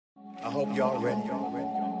I hope y'all ready. Don't know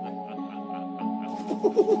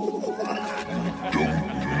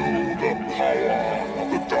the power of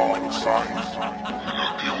the dark side. You're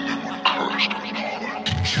not the only one cursed with knowledge.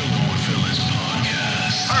 Chillin' with Phyllis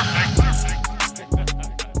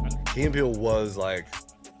podcast. Key and Peele was like,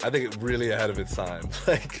 I think really ahead of its time.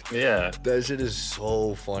 Like, yeah, that shit is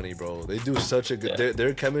so funny, bro. They do such a good.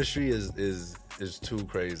 Their chemistry is too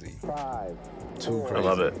crazy. Too crazy. I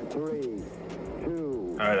love it.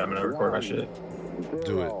 All right, I'm gonna record my shit.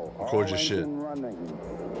 Do it. Record your shit.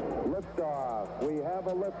 Liftoff. We have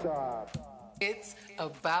a liftoff. It's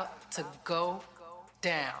about to go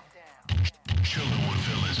down. Chillin' with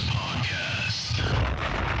Phyllis podcast.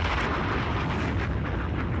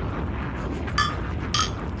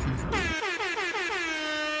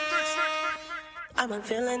 I'm a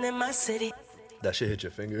villain in my city. That shit hit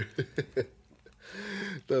your finger.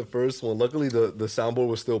 The first one. Luckily, the soundboard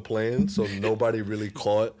was still playing, so nobody really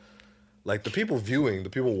caught. Like, the people viewing, the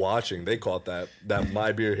people watching, they caught that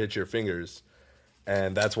my beer hit your fingers.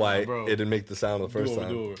 And that's why it didn't make the sound the first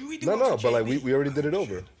time. No, but like we already did it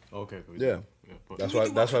over. Okay. Yeah. That's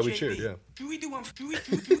why we cheered, yeah.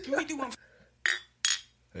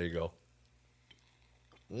 There you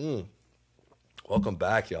go. Welcome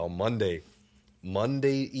back, y'all. Monday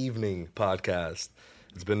evening podcast.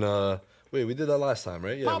 It's been wait, we did that last time,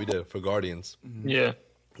 right? Yeah, we did for Guardians. Yeah.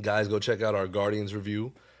 Guys, go check out our Guardians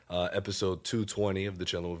review, episode 220 of the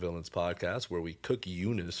Chillin' with Villains podcast, where we cook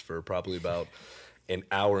Eunice for probably about an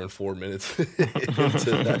hour and 4 minutes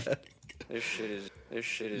into that. This shit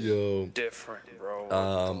is different,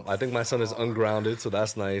 bro. I think my son is ungrounded, so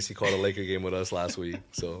that's nice. He caught a Laker game with us last week,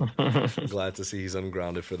 so glad to see he's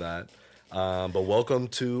ungrounded for that. But welcome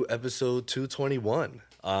to episode 221.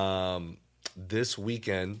 This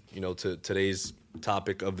weekend, to today's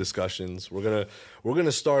topic of discussions, we're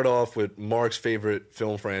gonna start off with Marc's favorite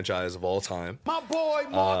film franchise of all time. My boy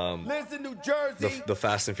Marc lives in New Jersey. The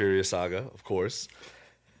Fast and Furious saga, of course.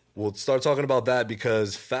 We'll start talking about that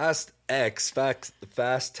because Fast 10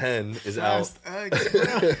 is out. Fast X.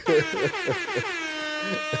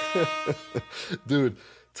 Dude,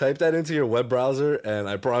 type that into your web browser, and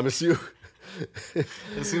I promise you.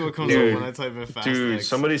 Let's see what comes up when I type in Fast X.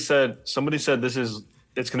 Somebody said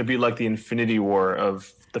it's gonna be like the Infinity War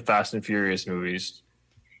of the Fast and Furious movies.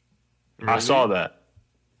 Really? I saw that.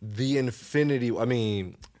 The Infinity, I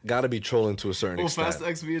mean, gotta be trolling to a certain extent. Will Fast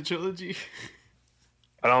X be a trilogy?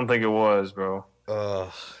 I don't think it was, bro.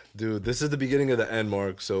 Dude, this is the beginning of the end,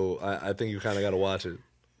 Marc, so I think you kind of gotta watch it.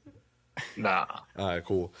 Nah. All right,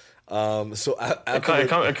 cool. So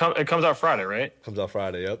it comes out Friday, right? Comes out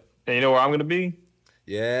Friday, yep. And you know where I'm gonna be?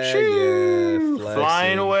 Yeah, flexing. yeah.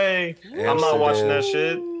 Flying away. Amsterdam. I'm not watching that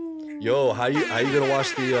shit. Yo, how you gonna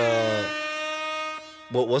watch the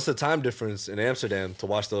what's the time difference in Amsterdam to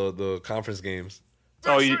watch the conference games?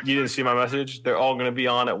 Oh, you didn't see my message? They're all gonna be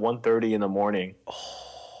on at 1:30 in the morning.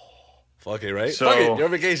 Fuck it, right? So, fuck it, you're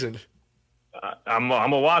on vacation. I'm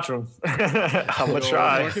gonna watch them. I'm gonna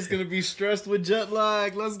try. Marc is gonna be stressed with jet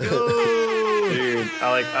lag. Let's go, dude.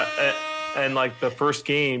 And like the first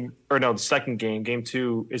game, or no, the second game, game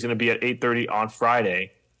 2 is gonna be at 8:30 on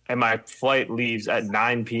Friday, and my flight leaves at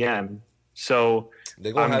 9 p.m. So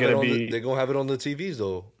they're gonna have it on the TVs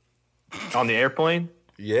though. On the airplane?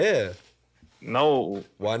 Yeah. No.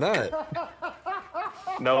 Why not?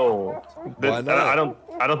 No. Why not?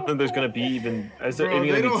 I don't think there's gonna be even. Is there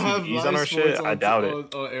any TVs on our shit? I doubt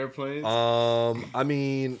it. On airplanes. I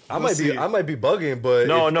mean, I might be bugging, but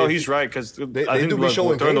no, he's right because they do be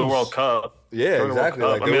showing during games. the World Cup. Yeah, exactly.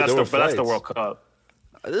 Like, that's the World Cup.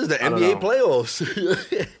 This is the NBA playoffs.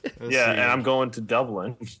 Yeah, and I'm going to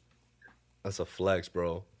Dublin. That's a flex,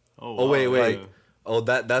 bro. Oh, wait. Yeah.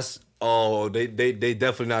 They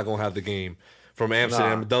definitely not gonna have the game from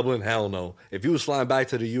Amsterdam to Dublin. Hell no. If you was flying back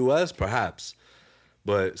to the U.S., perhaps.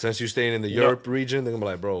 But since you're staying in the Europe region, they're gonna be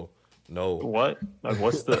like, bro, no. What? Like,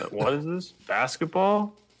 what is this?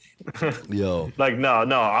 Basketball? Yo. Like, no.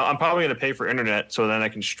 I'm probably gonna pay for internet so then I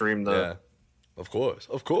can stream the. Yeah. Of course.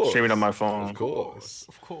 Stream it on my phone. Of course.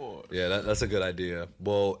 Yeah, that's a good idea.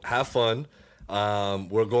 Well, have fun.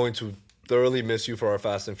 We're going to thoroughly miss you for our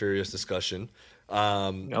Fast and Furious discussion.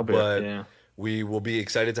 We will be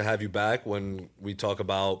excited to have you back when we talk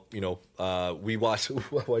about, we watch.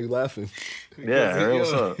 Why are you laughing? Yeah,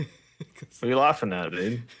 what's up? What are you laughing at,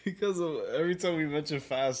 dude? Because every time we mention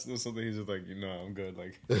Fast or something, he's just like, I'm good.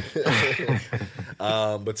 Like,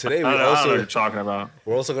 but today I don't know what you're talking about.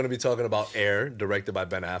 We're also going to be talking about Air, directed by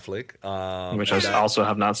Ben Affleck, which I also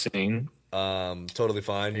have not seen. Totally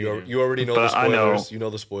fine. You already know the spoilers. You know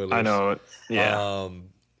the spoilers. I know it. Yeah.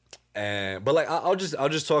 But like I'll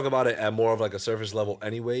just talk about it at more of like a surface level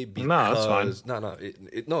anyway. Because, no, that's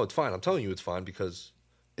fine. No, it's fine. I'm telling you, it's fine because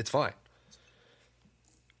it's fine.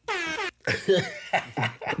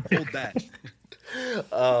 Hold that.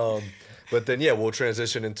 But then we'll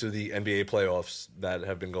transition into the NBA playoffs that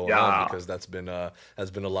have been going on because that's been a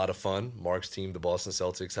lot of fun. Mark's team, the Boston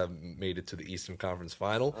Celtics, have made it to the Eastern Conference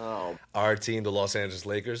Final. Oh. Our team, the Los Angeles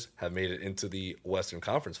Lakers, have made it into the Western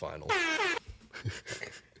Conference Final.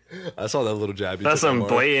 I saw that little jab. That's some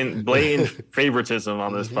blatant favoritism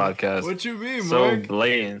on this podcast. What you mean, so Mark?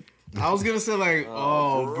 Blatant. I was gonna say like,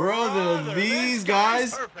 brother, these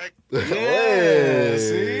guys. Yeah, Hey.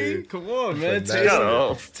 see, come on, man.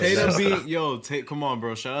 Tatum being come on,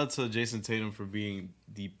 bro. Shout out to Jason Tatum for being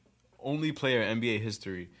the only player in NBA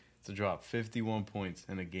history to drop 51 points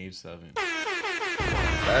in a Game 7.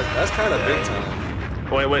 That's kind of big time.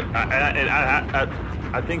 Wait.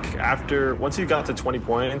 I think once he got to 20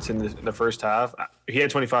 points in the first half, he had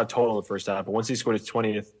 25 total in the first half. But once he scored his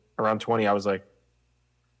 20th, around 20, I was like,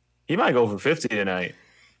 he might go for 50 tonight.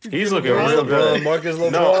 He's looking real good. Marcus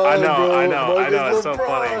LeBron. No, I know. Marcus It's so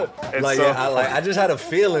funny. It's I just had a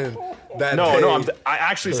feeling that. I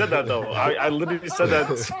actually said that though. I literally said that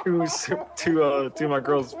to my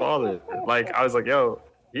girl's father. Like I was like, yo,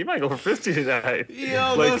 he might go for 50 tonight.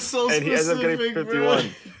 Yo, that's so specific, and he ends up getting 51.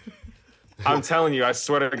 bro. I'm telling you, I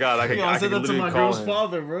swear to God, I said that to my girl's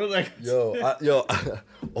father, bro. Like,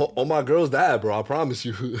 on my girl's dad, bro. I promise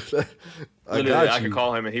you. I can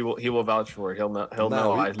call him and he will vouch for it. He'll know.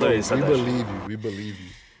 I literally said that. We believe you.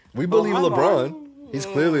 We believe LeBron. He's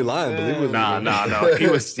clearly lying. Believe it. No. He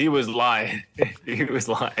was lying. He was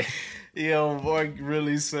lying. Yo, Mark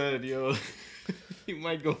really said, he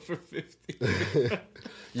might go for 50.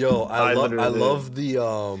 Yo, I love the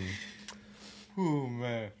Oh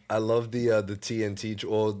man, I love the TNT.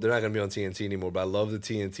 Well, they're not gonna be on TNT anymore, but I love the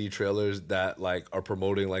TNT trailers that like are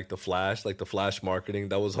promoting like the Flash marketing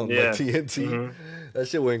that was on like, TNT. Mm-hmm. That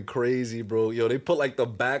shit went crazy, bro. Yo, they put like the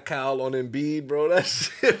back cowl on Embiid, bro. That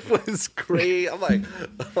shit was crazy. I'm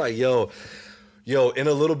like, yo. In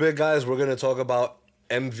a little bit, guys, we're gonna talk about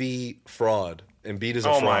MV fraud. Embiid is a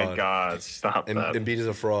fraud. Oh my God, stop that. Embiid is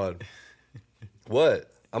a fraud. What?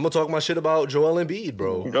 I'm going to talk my shit about Joel Embiid,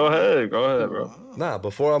 bro. Go ahead, bro. Nah,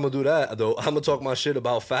 before I'm going to do that, though, I'm going to talk my shit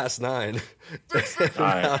about Fast 9. All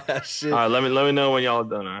right. That shit. All right, let me know when y'all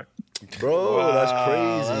done, all right? Bro, wow,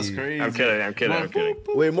 that's crazy. I'm kidding.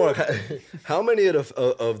 Wait, Mark, how many of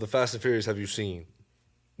the Fast and Furious have you seen?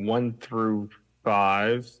 1 through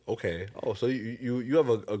 5. Okay. Oh, so you have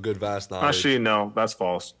a good vast knowledge. Actually, no, that's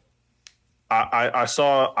false. I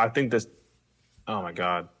saw, I think this, oh my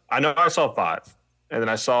God. I know I saw 5. And then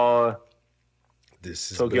I saw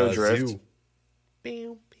Tokyo Drift.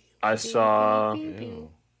 I saw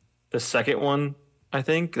the second one, I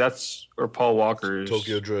think. That's or Paul Walker's.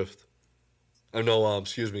 Tokyo Drift.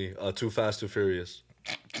 Excuse me. Too Fast, Too Furious.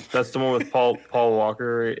 That's the one with Paul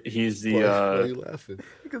Walker. He's the. Why are you laughing?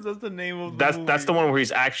 Because that's the name of the movie. That's the one where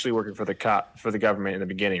he's actually working for the government in the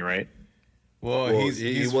beginning, right? Well,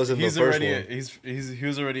 he wasn't the first one. He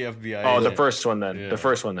was already FBI. Oh, the first one then. Yeah. The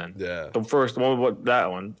first one then. Yeah. The first one with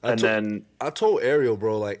that one. I told Ariel,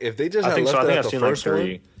 bro, like if they just had left it at the first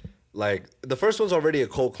one, like the first one's already a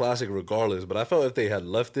cult classic regardless. But I felt if they had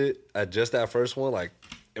left it at just that first one, like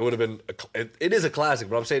it would have been. It is a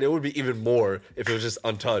classic, but I'm saying it would be even more if it was just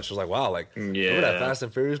untouched. It was like, wow, like remember that Fast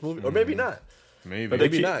and Furious movie, or maybe not.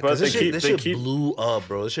 Maybe not. Because this shit blew up,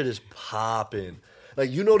 bro. This shit is popping. Like,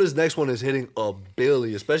 this next one is hitting a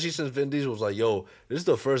billion, especially since Vin Diesel was like, yo, this is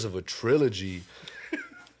the first of a trilogy.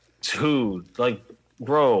 Dude, like,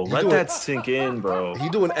 bro, let that sink in, bro. He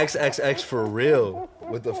doing XXX for real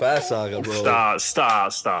with the Fast Saga, bro.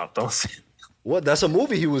 Stop. Don't say what? That's a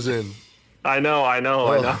movie he was in. I know.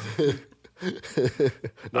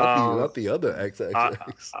 Not the other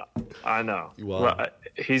XXX. I know. Wow.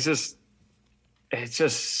 It's just...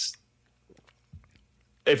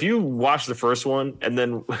 If you watch the first one and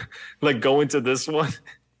then like go into this one,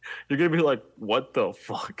 you're gonna be like, "What the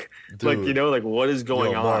fuck?" Dude, like what is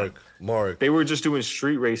going on? Mark, they were just doing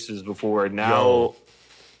street races before. Now,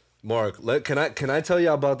 Mark, can I tell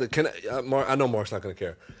you about the? Mark, I know Mark's not gonna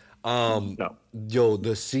care. No. Yo,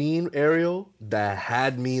 the scene, Ariel, that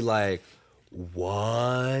had me like,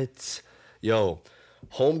 what? Yo,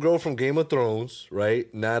 homegirl from Game of Thrones,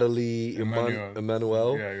 right? Natalie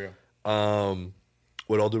Emmanuel. Yeah.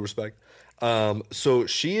 With all due respect. So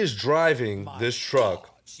she is driving this truck.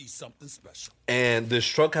 She's something special. And this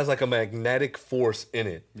truck has like a magnetic force in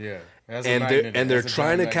it. Yeah. And they're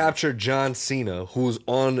trying to capture John Cena, who's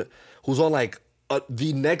on like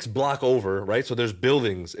the next block over, right? So there's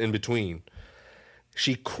buildings in between.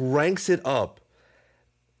 She cranks it up.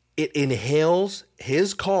 It inhales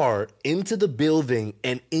his car into the building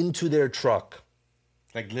and into their truck.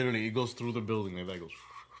 Like literally, it goes through the building. Like that goes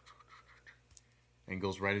and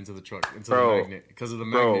goes right into the truck, into the magnet, because of the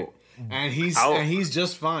magnet. And he's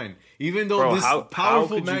just fine, even though this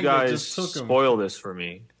powerful magnet just took him. Spoil this for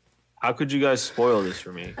me. How could you guys spoil this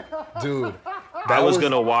for me, dude? I was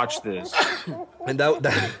gonna watch this, and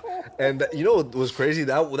that you know what was crazy?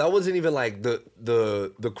 That wasn't even like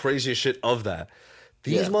the craziest shit of that.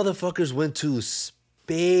 These motherfuckers went to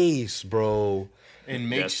space, bro. In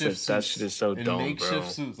makeshift suits. That shit is so dumb,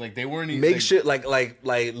 makeshift suits. Like they weren't even makeshift, like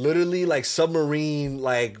literally like submarine,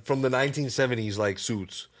 like from the 1970s, like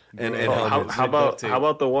suits and helmets. How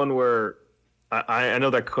about the one where I know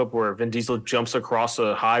that clip where Vin Diesel jumps across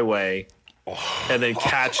a highway and then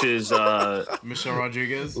catches Michelle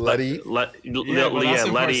Rodriguez, Letty,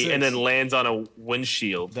 and then lands on a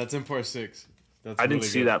windshield. That's in part 6. I didn't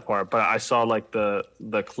see that part, but I saw like the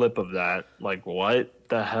clip of that. Like, what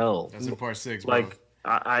the hell? That's in part 6, bro. Like,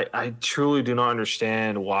 I truly do not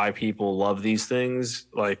understand why people love these things.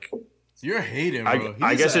 Like, you're hating, bro.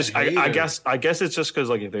 I guess it's just because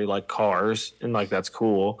like if they like cars and like that's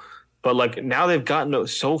cool. But like now they've gotten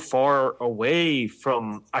so far away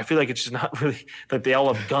from. I feel like it's just not really like they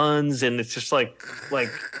all have guns and it's just like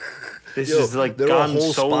this is like they're a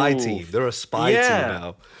whole spy team. They're a spy team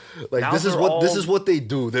now. Like now this is what they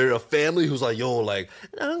do. They're a family who's like, yo, like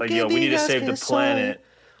yo, we need to save the planet.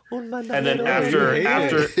 And then after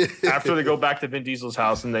they go back to Vin Diesel's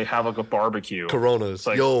house and they have like a barbecue. Coronas.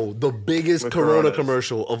 Like, yo, the biggest Corona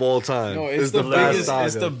commercial of all time. No, it's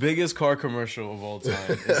the biggest car commercial of all time.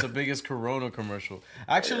 It's the biggest Corona commercial.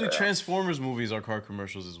 Actually, Transformers movies are car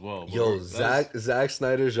commercials as well. Bro. Yo, Zack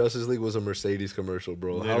Snyder's Justice League was a Mercedes commercial,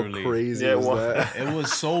 bro. Literally. How crazy was that? It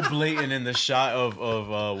was so blatant in the shot of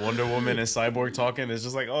Wonder Woman and Cyborg talking. It's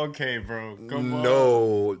just like, okay, bro, come on.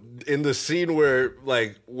 No, in the scene where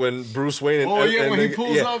like when Bruce Wayne when he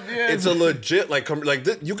pulls up, it's a legit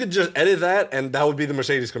you could just edit that and that would be the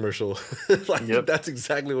Mercedes commercial. That's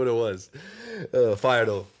exactly what it was. Fire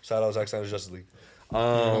though. Shout out Zack Snyder's Justice League.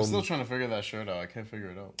 I'm still trying to figure that shirt out. I can't figure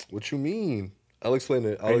it out. What you mean? I'll explain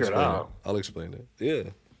it. I'll explain it.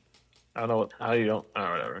 Yeah. I don't know how you don't. Oh,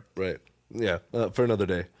 whatever. Right. Yeah. For another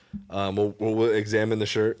day. We'll examine the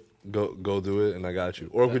shirt. Go do it, and I got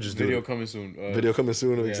you. Or we just do video coming soon. Video coming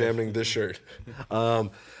soon of examining this shirt.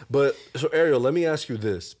 But so Ariel, let me ask you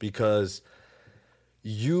this, because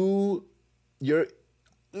you're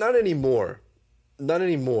not anymore,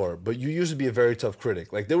 but you used to be a very tough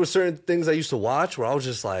critic. Like there were certain things I used to watch where I was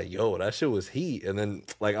just like, yo, that shit was heat, and then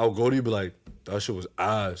like I'll go to you, be like, that shit was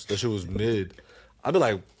ass, that shit was mid. I'd be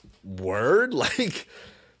like, word, like.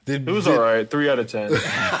 It was all right. 3 out of 10.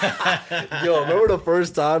 Yo, remember the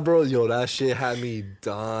first time, bro? Yo, that shit had me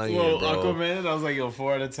dying, bro. Aquaman, I was like, yo,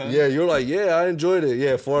 4 out of 10. Yeah, you were like, yeah, I enjoyed it.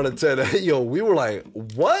 Yeah, 4 out of 10. Yo, we were like,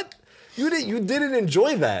 what? You didn't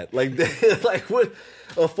enjoy that? Like, like what?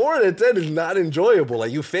 A 4 out of 10 is not enjoyable.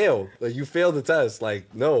 Like you failed. Like you failed the test.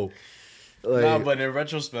 Like no. Like, nah, but in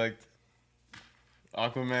retrospect,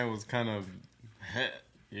 Aquaman was kind of,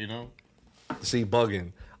 you know. See,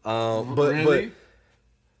 bugging. Really?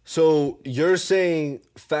 So you're saying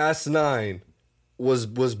Fast 9 was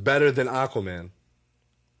better than Aquaman?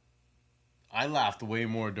 I laughed way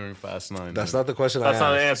more during Fast 9. That's not the question I asked. That's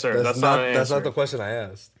not an answer. That's not the question I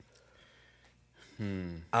asked.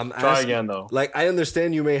 Try again, though. Like, I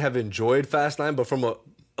understand you may have enjoyed Fast 9, but from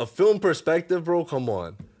a film perspective, bro, come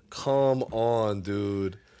on. Come on,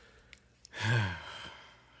 dude.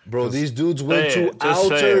 Bro, these dudes went to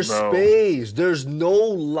outer space. There's no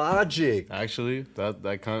logic. Actually,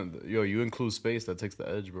 that kind of, you include space, that takes the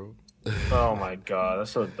edge, bro. Oh my god, that's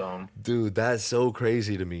so dumb. Dude, that's so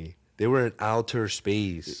crazy to me. They were in outer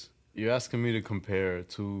space. You're asking me to compare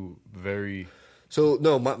two very... So,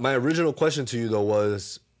 no, my original question to you, though,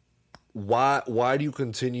 was why do you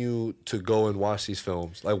continue to go and watch these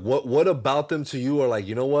films? Like, what about them to you are like,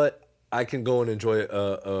 you know what? I can go and enjoy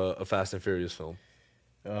a Fast and Furious film.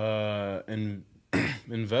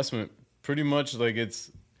 Investment, pretty much. Like,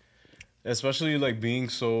 it's especially like being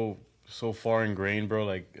so far ingrained, bro.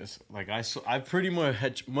 Like, it's like I pretty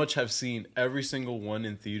much have seen every single one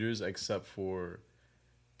in theaters except for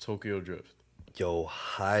Tokyo Drift. Yo,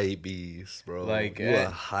 hype beast, bro. Like, you a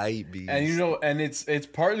hype beast. And and it's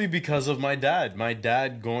partly because of my dad. My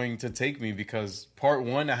dad going to take me, because part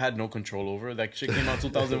 1 I had no control over. That shit came out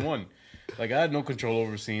 2001. Like, I had no control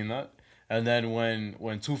over seeing that. And then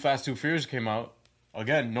when Too Fast, Too Furious came out,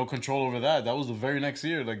 again, no control over that. That was the very next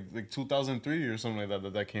year, like 2003 or something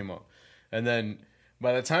like that came out. And then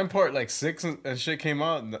by the time part like 6 and shit came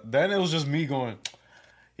out, then it was just me going,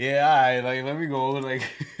 Yeah, let me go. Like,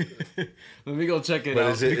 let me go check it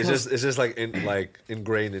out. But it's just like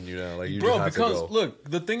ingrained in you now. Like, you bro, just have because to go. look,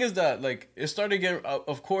 the thing is that like it started getting.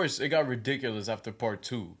 Of course, it got ridiculous after part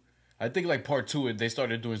 2. I think like part 2, they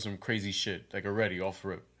started doing some crazy shit like already off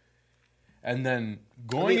rip. And then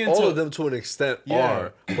going into all of them to an extent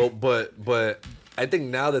are, but I think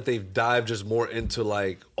now that they've dived just more into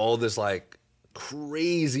like all this like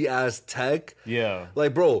crazy ass tech. Yeah.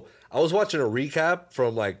 Like, bro, I was watching a recap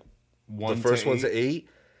from like the first one to 8.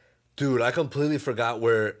 Dude, I completely forgot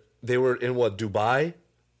where they were in Dubai,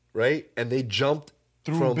 right? And they jumped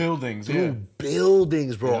through buildings,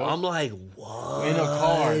 buildings, bro. Yeah. I'm like, what? In a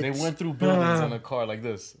car. They went through buildings in a car like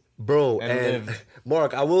this. Bro, and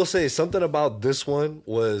Mark, I will say something about this one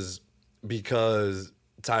was because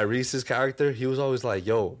Tyrese's character, he was always like,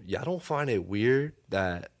 yo, y'all don't find it weird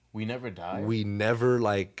that we never die? We never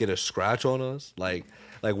like get a scratch on us? Like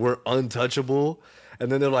we're untouchable?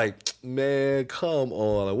 And then they're like, man, come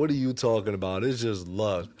on. Like, what are you talking about? It's just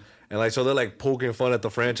luck. And like, so they're like poking fun at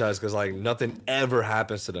the franchise because like nothing ever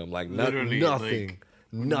happens to them. Like nothing. Like,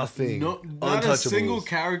 nothing. Not a single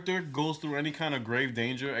character goes through any kind of grave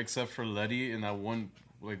danger except for Letty in that one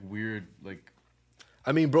like weird like.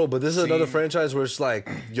 I mean, bro, but this is another franchise where it's like,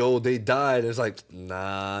 yo, they died. It's like,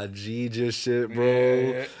 nah, G just shit, bro.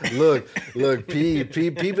 Yeah. Look, peep,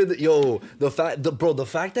 yo, the fact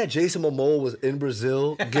that Jason Momoa was in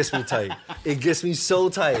Brazil gets me tight. It gets me so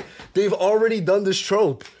tight. They've already done this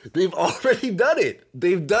trope. They've already done it.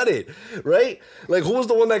 They've done it, right? Like, who was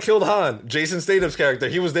the one that killed Han? Jason Statham's character.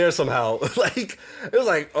 He was there somehow. Like, it was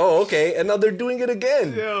like, oh, okay, and now they're doing it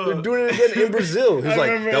again. Yeah. They're doing it again in Brazil. He's like,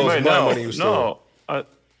 that was my money you stole.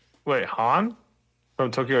 Wait, Han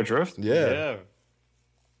from Tokyo Drift? Yeah.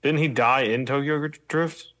 Didn't he die in Tokyo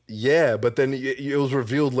Drift? Yeah, but then it was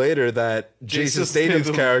revealed later that Jason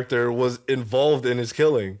Statham's character was involved in his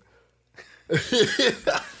killing.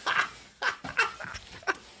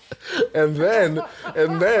 And then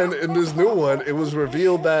in this new one, it was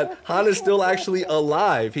revealed that Han is still actually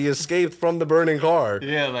alive. He escaped from the burning car.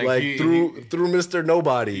 Yeah, through Mr.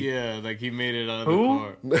 Nobody. Yeah, like he made it out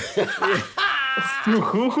of the car.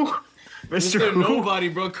 Who? Mr. Nobody,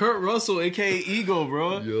 bro. Kurt Russell, aka Ego,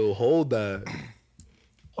 bro. Yo, hold that.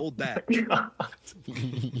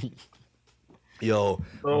 Yo,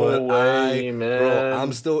 man. Bro,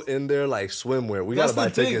 I'm still in there like swimwear. We gotta buy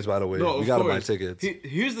tickets, by the way. No, we gotta buy tickets.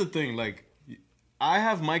 Here's the thing, like, I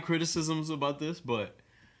have my criticisms about this, but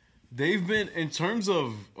they've been, in terms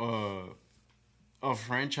of a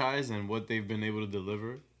franchise and what they've been able to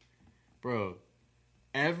deliver, bro.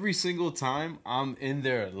 Every single time I'm in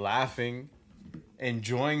there laughing,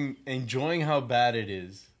 enjoying how bad it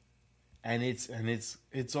is. And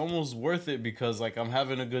it's almost worth it because like I'm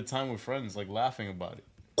having a good time with friends, like laughing about it.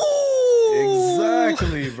 Ooh.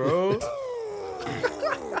 Exactly, bro.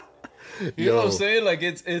 You know what I'm saying? Like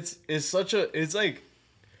it's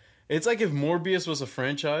like if Morbius was a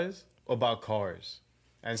franchise about cars.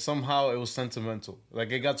 And somehow it was sentimental.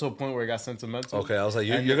 Like, it got to a point where it got sentimental. Okay, I was like,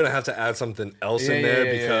 you're going to have to add something else in there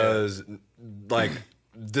because, like,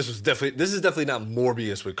 this is definitely not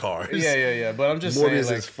Morbius with cars. Yeah. But I'm just Morbius saying,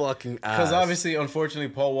 like, is fucking ass. Because obviously,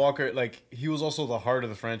 unfortunately, Paul Walker, like, he was also the heart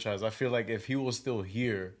of the franchise. I feel like if he was still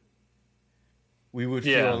here, we would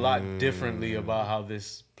feel a lot differently about how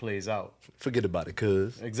this plays out. Forget about it,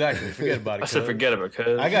 cuz. Exactly. Forget about it, I said forget about it,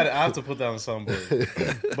 cuz. I have to put that on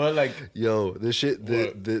soundboard. But, like... Yo, this shit...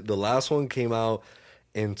 The last one came out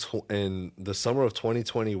in the summer of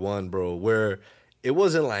 2021, bro, where it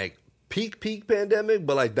wasn't, like, peak pandemic,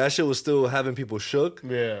 but, like, that shit was still having people shook.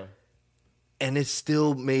 Yeah. And it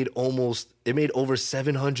still made over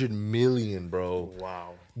 700 million, bro.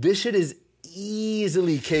 Wow. This shit is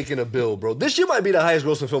easily caking a bill, bro. This shit might be the highest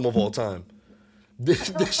grossing film of all time.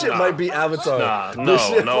 This shit might be Avatar. No,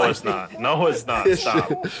 it's not. No, it's not.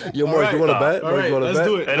 Stop. Yo, Mark, you want to bet? All right, let's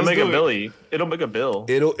do it. It'll make a bill. It'll make a bill.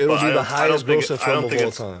 It'll be the highest grossing film of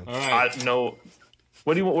all time. All right. No.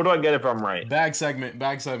 What do I get if I'm right? Bag segment.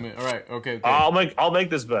 All right. Okay. I'll make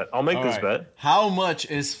this bet. Bet. How much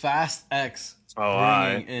is Fast X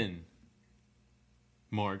bringing in?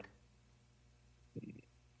 Mark.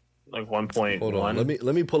 Like 1.1. Hold on.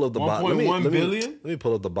 Let me pull up the box. 1.1 billion? Let me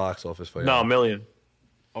pull up the box office for you. No, million.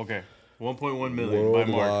 Okay. 1.1 million by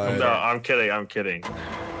Mark. No, I'm kidding.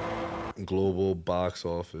 Global box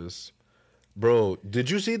office. Bro, did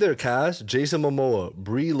you see their cast? Jason Momoa,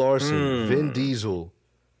 Brie Larson, Vin Diesel.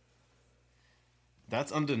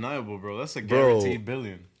 That's undeniable, bro. That's a guaranteed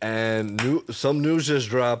billion. And some news just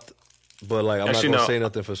dropped, but like I'm not gonna say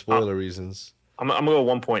nothing for spoiler reasons. I'm gonna go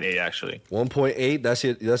 1.8 actually. 1.8.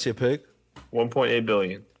 That's your pick. 1.8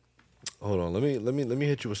 billion. Hold on. Let me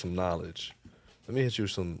hit you with some knowledge. Let me hit you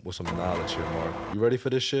with some knowledge here, Mark. You ready for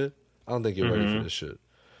this shit? I don't think you're ready for this shit.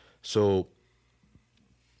 So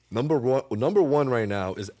number one right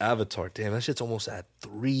now is Avatar. Damn, that shit's almost at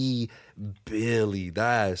 $3 billion.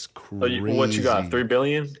 That's crazy. What you got? $3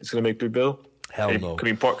 billion? It's gonna make $3 billion? Hell no.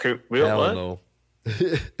 Could we Hell what? no.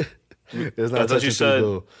 It's not touching $3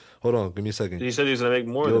 billion. Hold on, give me a second. You said he was gonna make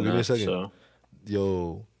more than that. Give me a second. So.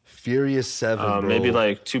 Yo, Furious 7, bro. Maybe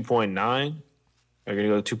like 2.9. Are you gonna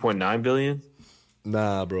go 2.9 billion?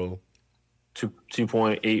 Nah, bro.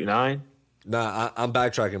 2.89. Nah, I'm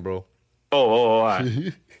backtracking, bro. All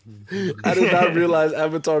right. I did not realize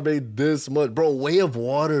Avatar made this much, bro. Way of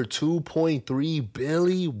Water, 2.3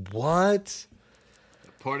 billion. What?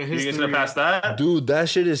 Part of history. You gonna pass that, dude? That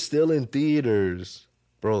shit is still in theaters,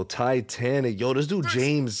 bro. Titanic, yo, this dude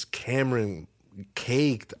James Cameron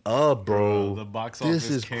caked up, bro. The box office. This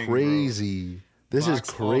is king, crazy. Bro. This box is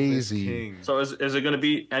crazy. So is it gonna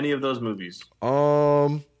be any of those movies?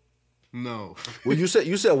 No. Well, you said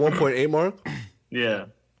 1.8, Mark. Yeah.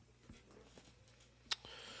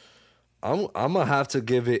 I'm gonna have to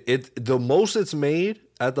give it the most it's made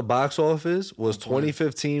at the box office was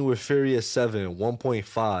 2015 with Furious 7,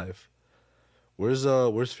 1.5.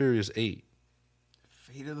 Where's Furious 8?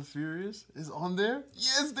 Fate of the Furious is on there?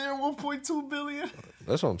 Yes, they're 1.2 billion.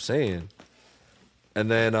 That's what I'm saying.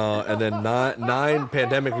 And then nine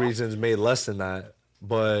pandemic reasons made less than that.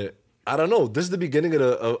 But I don't know. This is the beginning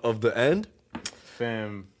of the end.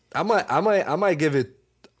 Fam. I might give it.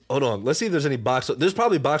 Hold on. Let's see if there's any there's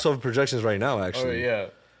probably box office projections right now, actually. Oh, yeah.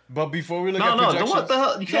 But before we look at projections... No, what the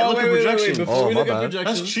hell? You can't look at projections. Before we look at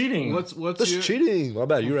projections... That's cheating. That's cheating. My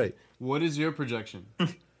bad. You're right. What is your projection? All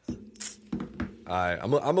right.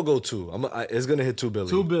 I'm gonna go 2. It's going to hit $2 billion.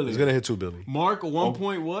 2 billion. It's going to hit $2 billion. Mark, 1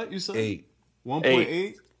 point what you said? 8.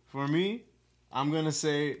 1.8. For me, I'm going to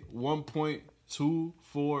say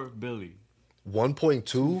 1.24 billion.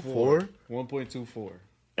 1.24? 1.24.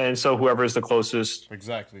 And so whoever is the closest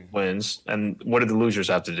exactly wins. And what do the losers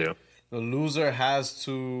have to do? The loser has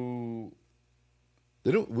to...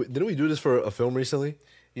 Didn't we do this for a film recently?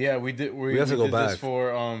 Yeah, we did. We have to go back. This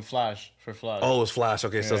for Flash. Oh, it's Flash.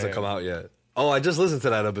 Okay, so it doesn't come out yet. Oh, I just listened to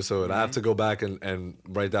that episode. I have to go back and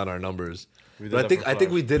write down our numbers. But I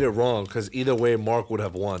think we did it wrong because either way, Mark would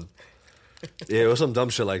have won. Yeah, it was some dumb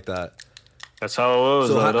shit like that. That's how it was.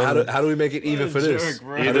 So how do we make it even for this?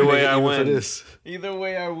 Either way, I win. Either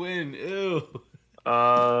way, I win. Ew. Nah,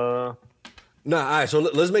 all right. So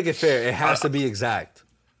let's make it fair. It has to be exact.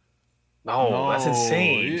 No, that's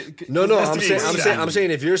insane. No. I'm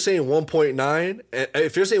saying if you're saying 1.9,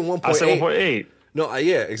 if you're saying 1.8, I said 1.8. No,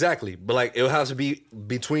 yeah, exactly. But like, it will have to be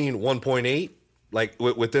between 1.8. Like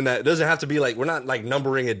within that, it doesn't have to be like we're not like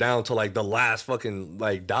numbering it down to like the last fucking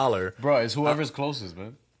like dollar. Bro, it's whoever's closest,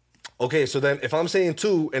 man. Okay, so then if I'm saying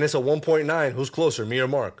 2 and it's a 1.9, who's closer, me or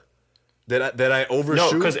Mark? Did I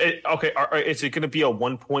overshoot? No, because is it going to be a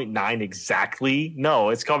 1.9 exactly? No,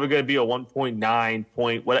 it's probably going to be a 1.9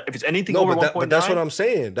 point. What if it's anything over 1.9? But that's what I'm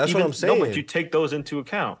saying. That's what I'm saying. No, but you take those into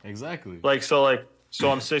account. Exactly. So I'm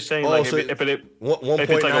just saying if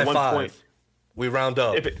it's like a 1. We round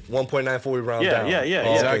up. 1.94, we round down. Yeah.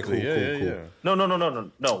 Exactly. Cool. No.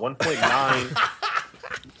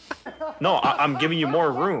 1.9. No, I'm giving you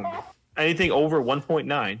more room. Anything over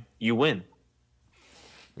 1.9, you win.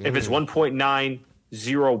 If it's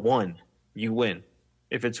 1.901, you win.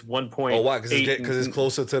 If it's 1.8, oh, why? Because it's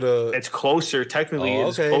closer to the. It's closer. Technically,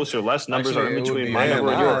 it's closer. Less numbers are in between my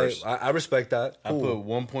number and yours. I respect that. Cool. I put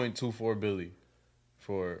 1.24 billion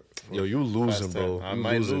for yo, you losing, bro. I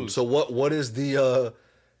might lose. So what is the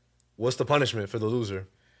what's the punishment for the loser?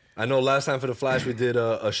 I know last time for the Flash we did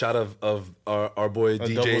a shot of our boy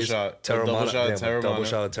DJ's Terramana. Double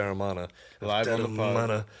shot of Terramana. Live on the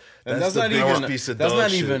pod. And That's not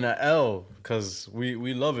even an L because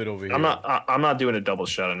we love it over here. I'm not doing a double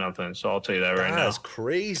shot or nothing, so I'll tell you that right now. That's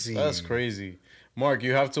crazy. That's crazy. Mark,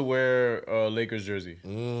 you have to wear a Lakers jersey.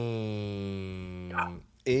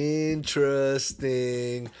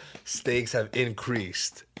 Interesting. Stakes have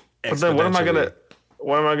increased. But then what am I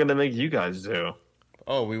gonna make you guys do?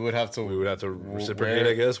 Oh, we would have to reciprocate,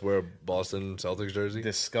 I guess, wear a Boston Celtics jersey.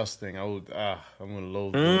 Disgusting. I'm gonna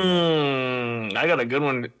loathe. I got a good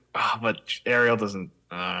one, but Ariel doesn't.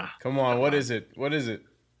 Come on, what is it? What is it?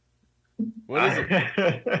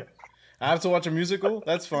 I have to watch a musical.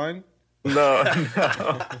 That's fine. No.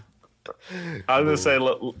 I was gonna say,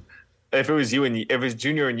 if it was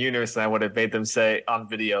Junior and Eunice, I would have made them say on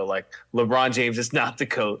video like LeBron James is not the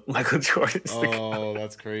GOAT, Michael Jordan is the GOAT. Oh,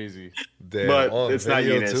 that's crazy. Damn, but it's not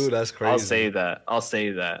Eunice. Too, that's crazy. I'll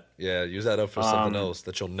say that. Yeah, use that up for something else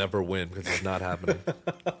that you'll never win because it's not happening.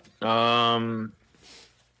 All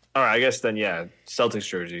right, I guess then Celtics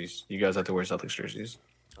jerseys. You guys have to wear Celtics jerseys,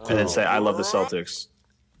 and then say I love the Celtics.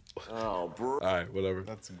 Oh, bro. All right, whatever.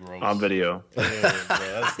 That's gross. On video.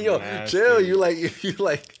 That's Yo, nasty. chill. You like. He's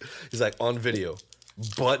like on video,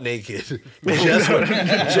 butt naked,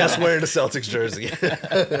 just wearing the Celtics jersey.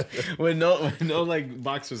 with no like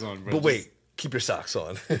boxers on, bro. But wait, keep your socks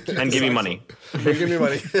on And give me money. Give me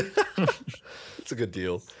money. It's a good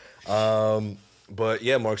deal. But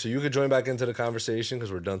yeah, Mark, so you could join back into the conversation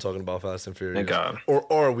because we're done talking about Fast and Furious. Thank God. Or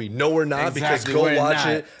are we? No, we're not. Exactly, Because we're go watch not.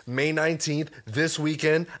 it May 19th this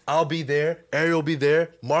weekend. I'll be there. Ariel will be there.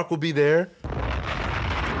 Mark will be there.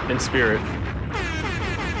 In spirit.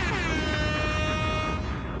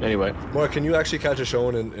 Anyway, Mark, can you actually catch a show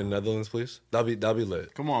in Netherlands, please? That'll be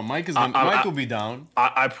lit. Come on, Mike will be down.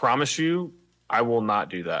 I promise you, I will not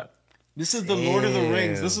do that. This is the Lord of the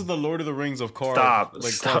Rings. This is the Lord of the Rings of car. Stop car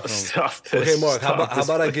this. Okay, Mark. How Stop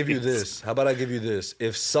about I this, give you please. this?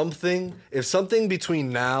 If something between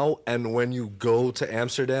now and when you go to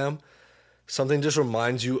Amsterdam, something just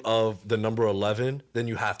reminds you of the number 11, then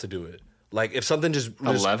you have to do it. Like if something just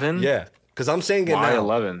 11? Yeah, because I'm saying it Why now.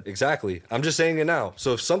 11? Exactly. I'm just saying it now.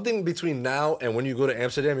 So if something between now and when you go to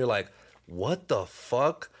Amsterdam, you're like, what the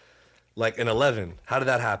fuck? Like an 11. How did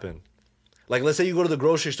that happen? Like, let's say you go to the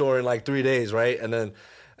grocery store in like 3 days, right? And then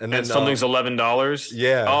something's $11.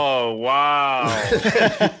 Yeah. Oh wow.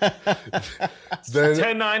 Then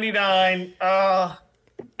 $10.99.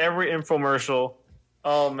 Every infomercial.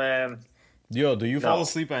 Oh man. Yo, do you fall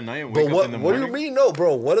asleep at night and but wake up in the what do morning? you mean? No,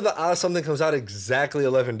 bro. What are the odds something comes out exactly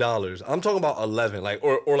 $11? I'm talking about 11, like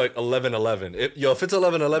or like 11. If it's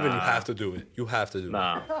 11, you have to do it. You have to do it.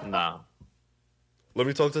 Nah. Let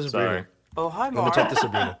me talk to Sabrina. Sorry. Oh, hi, Let me Mark. talk to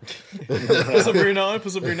Sabrina. Put Sabrina on.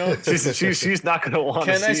 She's not gonna want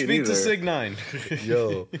to see Can I it speak to either. Sig9? Yo,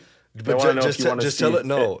 wanna but know if you wanna just tell see it.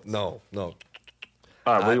 No. All right,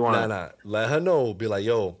 what do you want? Nah. Let her know. Be like,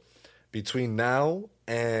 yo, between now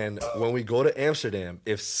and when we go to Amsterdam,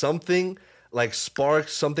 if something like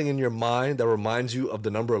sparks something in your mind that reminds you of the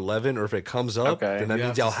number 11, or if it comes up, then that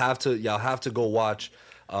means y'all have to go watch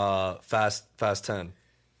Fast 10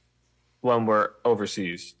 When we're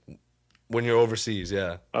overseas. when you're overseas.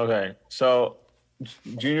 Yeah. Okay, so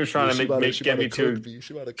Junior's trying to get me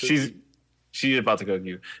to. She's about to cook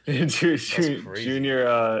you.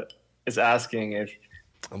 Junior is asking if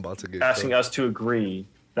I'm about to get asking us to agree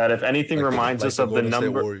that if anything reminds us of the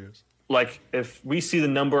number, like if we see the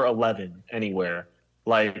number 11 anywhere,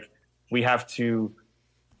 like we have to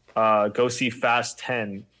go see Fast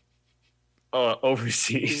 10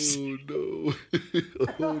 overseas. Oh no!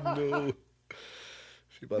 Oh no!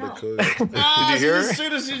 She about to cook. Did you hear her? She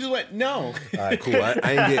just went no. All right, cool.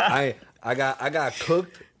 I got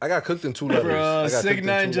cooked. I got cooked in 2 letters. Bro, I got cooked in 2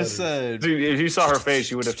 Sig9 just letters. said. Dude, if you saw her face,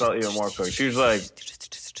 you would have felt even more cooked. She was like,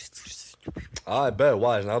 I bet.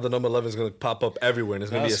 Watch. Now the number 11 is going to pop up everywhere, and it's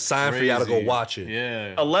going to be a That's sign for y'all to go crazy. watch it.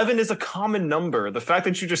 Yeah. 11 is a common number. The fact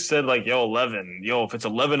that you just said like, yo, 11, yo, if it's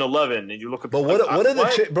 11, and you look at But what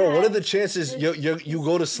are the chances you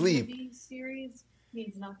go to sleep? Movie series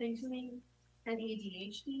means nothing to me, and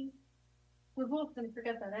ADHD. We're both gonna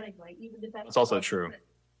forget that anyway, even if That's also true.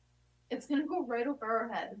 It's gonna go right over our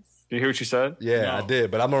heads. Did you hear what she said? Yeah, No. I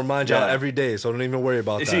did. But I'm going to remind y'all Yeah. every day, so don't even worry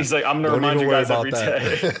about that. She's like, I'm gonna Don't remind even you worry guys every about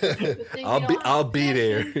that. Thing I'll be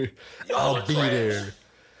there. I'll be there.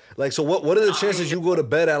 Like, so what are the chances you go to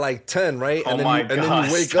bed at like 10, right? Oh And then my you, and then God,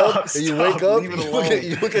 you wake stop, up and you stop, wake up, leave it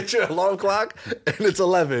you look at your alarm clock and it's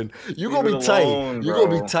 11. You Leave gonna it be tight. alone, You bro.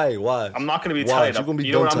 gonna be tight. Watch. I'm not gonna be Watch, tight. you gonna be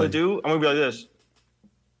You know what I'm dumb gonna do? I'm gonna be like this.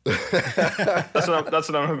 That's what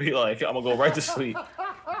I'm gonna be like. I'm gonna go right to sleep.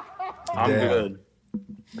 I'm Damn. good.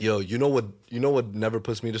 Yo, you know what never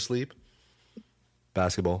puts me to sleep?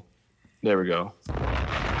 Basketball. There we go.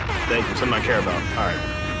 Thank you. Something I care about. All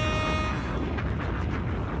right.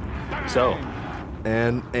 So,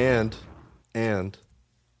 And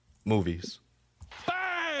movies.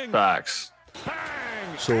 facts.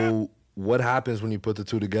 So what happens when you put the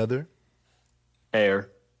two together? Air.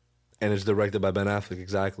 And it's directed by Ben Affleck,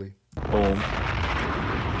 exactly. Boom.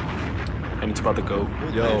 And it's about to go.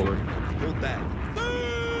 Yo. Hold that.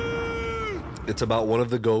 It's about one of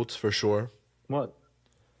the GOATs for sure. What?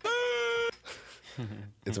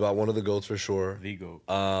 It's about one of the GOATs for sure. The goat.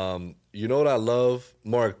 You know what I love,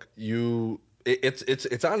 Mark?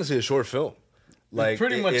 It's honestly a short film. Like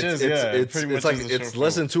pretty much is, yeah. It's Pretty much like is a it's short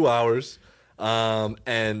less than 2 hours.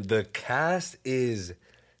 And the cast is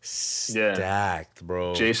stacked,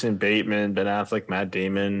 bro. Jason Bateman, Ben Affleck, Matt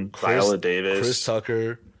Damon, Viola Davis, Chris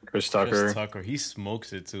Tucker. Chris Tucker, he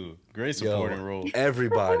smokes it too. Great supporting role.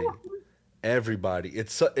 Everybody.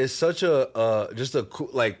 It's such a just a cool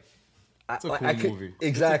like. It's a cool movie.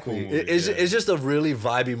 Exactly. It's a cool movie, it's just a really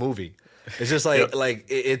vibey movie. It's just like like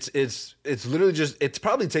it's literally just it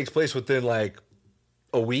probably takes place within like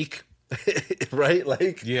a week, right?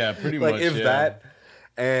 Like pretty like much if that.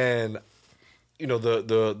 And you know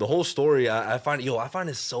the whole story I find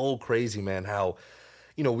it so crazy, man, how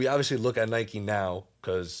you know we obviously look at Nike now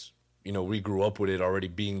because you know we grew up with it already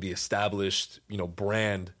being the established, you know,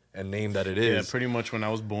 brand and name that it is. Yeah, pretty much when I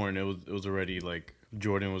was born it was already like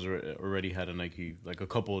Jordan was already had a Nike, like a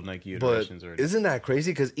couple of Nike iterations already. Isn't that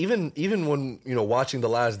crazy? Because even when you know watching The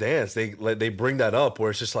Last Dance, they bring that up where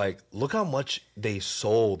it's just like, look how much they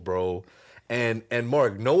sold, bro. And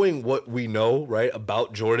Mark, knowing what we know right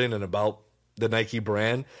about Jordan and about the Nike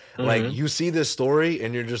brand, like you see this story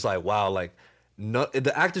and you're just like, wow, like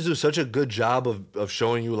the actors do such a good job of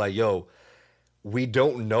showing you like, yo, we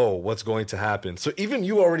don't know what's going to happen. So even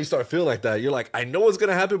you already start feeling like that. You're like, I know what's going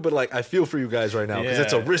to happen, but like, I feel for you guys right now because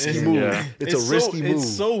it's a risky move. Yeah. It's a risky move. It's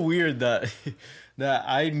so weird that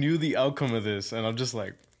I knew the outcome of this, and I'm just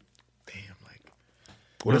like, damn, like,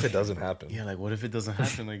 what if it doesn't happen? Yeah, like, what if it doesn't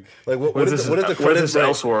happen? Like what if the credits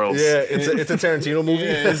Elseworlds? Yeah, it's a Tarantino movie.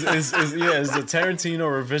 It's the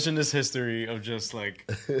Tarantino revisionist history of just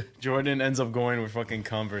like Jordan ends up going with fucking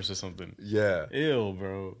Converse or something. Yeah, ew,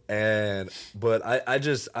 bro. But I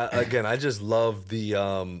just love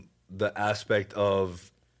the aspect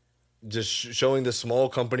of just showing the small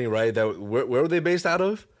company, right? That where were they based out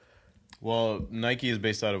of? Well, Nike is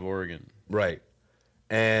based out of Oregon, right?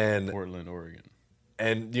 And Portland, Oregon.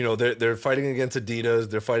 And you know they're fighting against Adidas,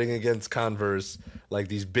 they're fighting against Converse, like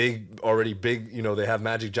these already big. You know they have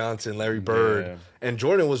Magic Johnson, Larry Bird, and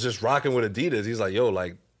Jordan was just rocking with Adidas. He's like, yo,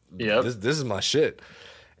 like, this is my shit.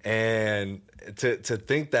 And to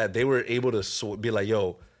think that they were able to be like,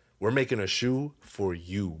 yo, we're making a shoe for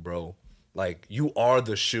you, bro. Like you are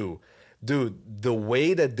the shoe, dude. The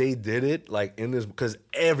way that they did it, like in this, because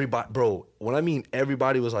everybody, bro. When I mean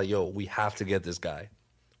everybody was like, yo, we have to get this guy.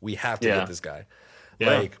 We have to get this guy.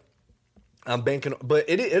 Yeah. Like, I'm banking, but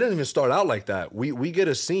it didn't even start out like that. We get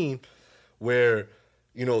a scene where,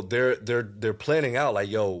 you know, they're planning out like,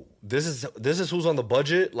 yo, this is who's on the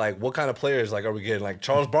budget. Like, what kind of players like are we getting? Like,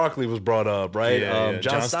 Charles Barkley was brought up, right?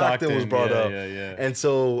 John Stockton was brought up, and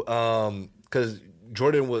so because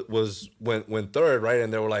Jordan went third, right?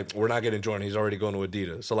 And they were like, we're not getting Jordan. He's already going to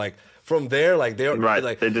Adidas. So like from there, like they're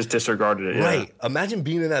like they just disregarded it. Right. Yeah. Imagine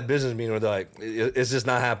being in that business meeting where they're like, it's just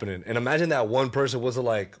not happening. And imagine that one person wasn't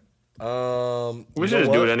like, we should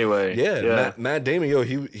just do it anyway. Yeah. Matt Damon, yo,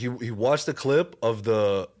 he watched the clip of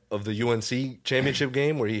the UNC championship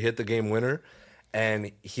game where he hit the game winner,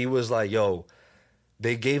 and he was like, yo,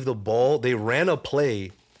 they gave the ball, they ran a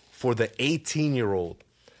play for the 18-year-old.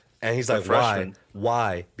 And he's like,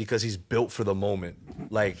 why? Because he's built for the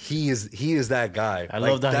moment. Like he is that guy. I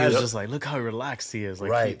love that he was just like, look how relaxed he is.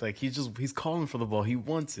 Like, right. He's calling for the ball. He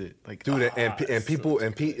wants it. Like, dude,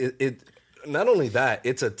 it not only that,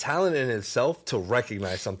 it's a talent in itself to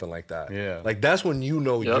recognize something like that. Yeah. Like that's when you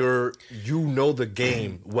know you know the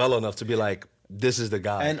game well enough to be like, this is the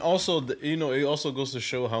guy. And also, you know, it also goes to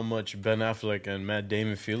show how much Ben Affleck and Matt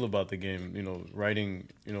Damon feel about the game. You know, writing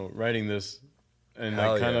this. And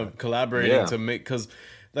like kind of collaborating to make, because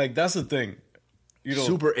like that's the thing, you know,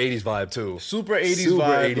 super 80s vibe too. Super 80s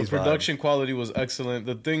vibe. The production quality was excellent.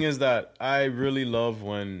 The thing is that I really love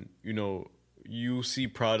when, you know, you see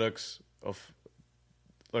products of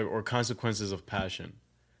like or consequences of passion.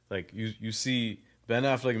 Like you see Ben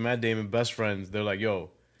Affleck and Matt Damon, best friends. They're like,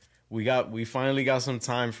 yo, we finally got some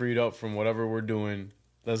time freed up from whatever we're doing.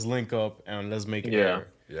 Let's link up and let's make it better.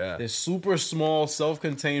 Yeah. This super small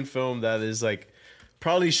self-contained film that is like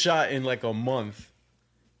probably shot in like a month,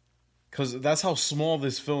 because that's how small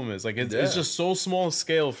this film is. Like it's just so small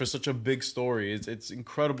scale for such a big story. It's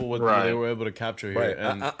incredible what they were able to capture here. Right.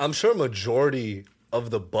 And I'm sure majority of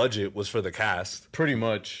the budget was for the cast, pretty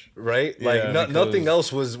much, right? Like nothing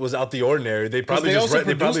else was out the ordinary. They probably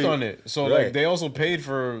produced on it, so like they also paid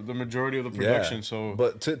for the majority of the production. Yeah. So,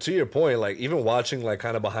 but to your point, like even watching like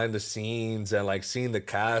kind of behind the scenes and like seeing the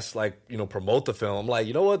cast like, you know, promote the film, I'm like,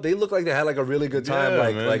 you know what, they look like they had like a really good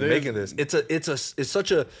time making this.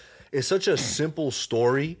 It's such a simple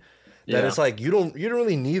story that it's like you don't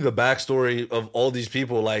really need the backstory of all these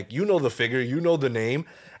people. Like, you know the figure, you know the name.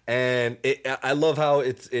 And I love how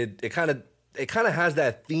it kind of has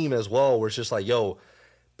that theme as well, where it's just like, yo,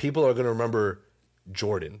 people are gonna remember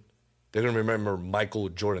Jordan, they're gonna remember Michael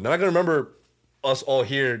Jordan. They're not gonna remember us all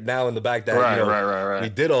here now in the back that right. we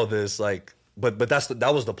did all this. Like, but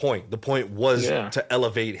that was the point. The point was to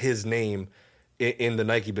elevate his name in the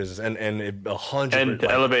Nike business, and it 100 and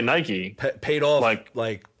to elevate Nike paid off.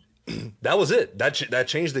 Like that was it. That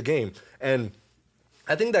changed the game, and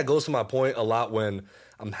I think that goes to my point a lot when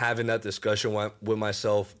I'm having that discussion with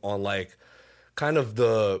myself on like kind of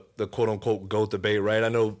the quote unquote GOAT debate, right? I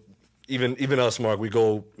know even us, Mark, we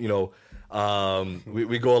go, we go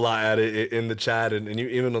a lot at it in the chat and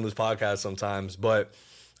even on this podcast sometimes. But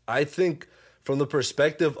I think from the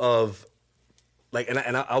perspective of like,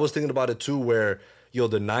 and I was thinking about it too, where the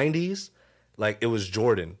 90s, like it was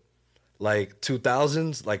Jordan, like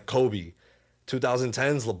 2000s, like Kobe,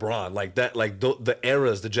 2010s LeBron, like that, like the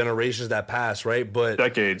eras, the generations that passed, right? But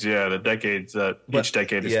decades, the decades that each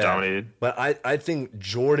decade is dominated. But I think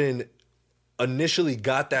Jordan initially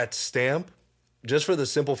got that stamp just for the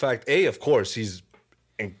simple fact, of course, he's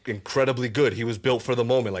incredibly good. He was built for the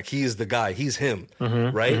moment. Like he is the guy. He's him,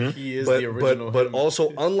 right? Mm-hmm. He is the original. But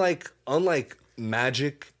also unlike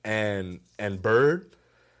Magic and Bird.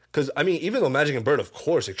 Because, I mean, even though Magic and Bird, of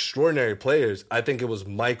course, extraordinary players, I think it was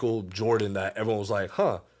Michael Jordan that everyone was like,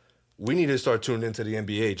 we need to start tuning into the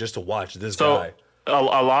NBA just to watch this guy. A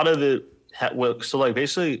lot of it, so like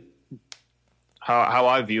basically how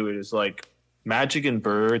I view it is like Magic and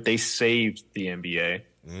Bird, they saved the NBA.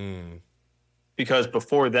 Because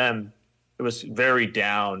before them, it was very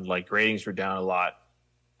down, like ratings were down a lot.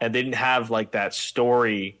 And they didn't have like that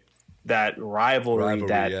story, that rivalry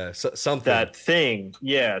that something, that thing,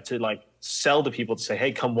 to like sell to people to say,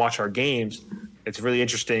 hey, come watch our games. It's really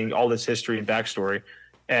interesting, all this history and backstory.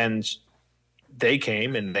 And they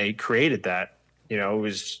came and they created that. It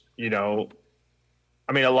was,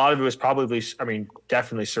 I mean, a lot of it was probably,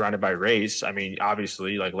 definitely surrounded by race. I mean,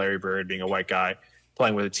 obviously, like Larry Bird being a white guy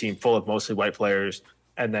playing with a team full of mostly white players,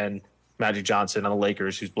 and then Magic Johnson on the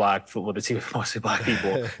Lakers, who's black, with a team of mostly black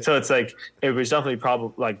people. So it's like it was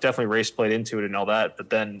definitely race played into it and all that. But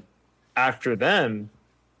then after them,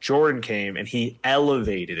 Jordan came and he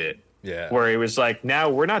elevated it. Yeah, where it was like, now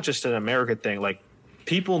we're not just an American thing. Like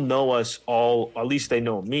people know us all. At least they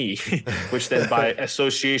know me, which then by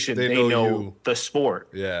association they know the sport.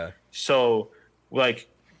 Yeah. So like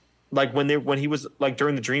when he was like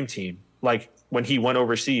during the Dream Team, like when he went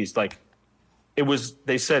overseas, like.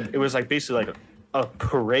 They said it was like basically like a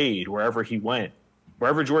parade wherever he went.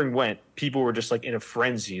 Wherever Jordan went, people were just like in a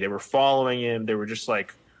frenzy. They were following him. They were just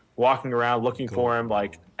like walking around looking for him.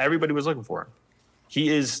 Like everybody was looking for him.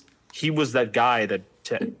 He was that guy that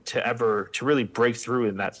to really break through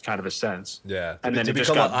in that kind of a sense. Yeah. And then to it just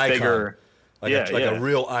become got an icon. bigger. A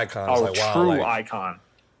real icon. A like, wow, true icon.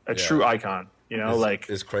 A true icon.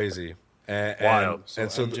 It's crazy. Wild. So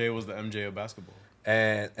MJ was the MJ of basketball.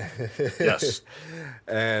 And yes,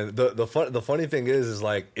 and the funny thing is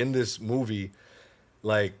like in this movie,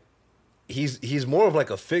 like he's more of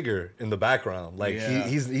like a figure in the background. Like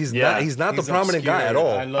he's not the prominent guy at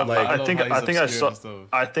all. I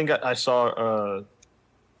think I saw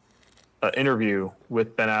an interview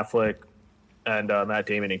with Ben Affleck and Matt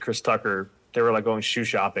Damon and Chris Tucker. They were like going shoe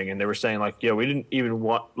shopping and they were saying like, we didn't even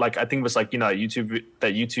want, like, I think it was like, that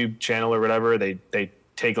YouTube channel or whatever. They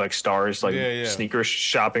take like stars, like sneakers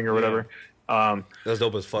shopping or whatever. That's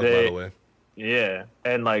dope as fuck, by the way. Yeah.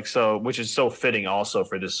 And like, so, which is so fitting also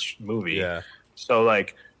for this movie. Yeah. So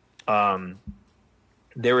like,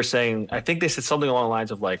 they were saying, I think they said something along the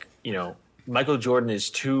lines of like, Michael Jordan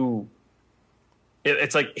is too,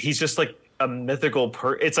 it's like, he's just like a mythical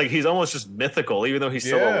it's like, he's almost just mythical, even though he's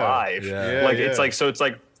still alive. It's like, so it's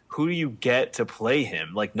like, who do you get to play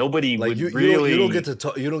him? Like nobody would really. You don't get to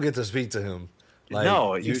talk, you don't get to speak to him. Like,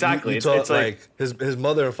 no, exactly. You talk, it's like his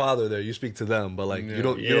mother and father there. You speak to them, but like you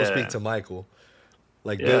don't speak to Michael.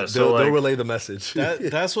 Like they'll relay the message.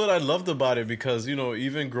 That's what I loved about it because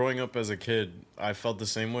even growing up as a kid, I felt the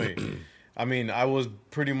same way. I mean, I was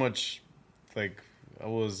pretty much like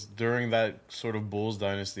during that sort of Bulls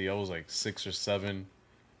dynasty. I was like 6 or 7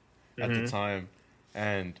 at the time,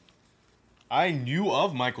 and I knew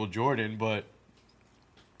of Michael Jordan, but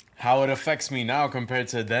how it affects me now compared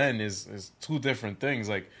to then is two different things.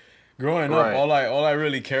 Like growing up, all I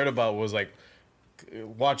really cared about was like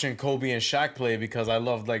watching Kobe and Shaq play because I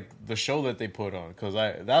loved like the show that they put on. Because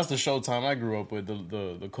that's the Showtime I grew up with,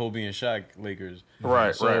 the Kobe and Shaq Lakers.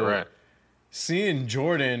 Right. Seeing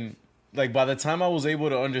Jordan, like by the time I was able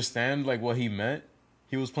to understand like what he meant,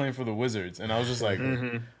 he was playing for the Wizards, and I was just like,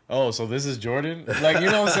 oh, so this is Jordan? Like,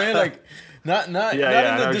 you know what I'm saying? Like. Not in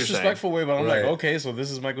a disrespectful way, but I'm like, okay, so this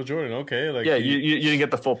is Michael Jordan. Okay, like you didn't get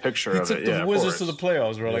the full picture of it. He took the Wizards to the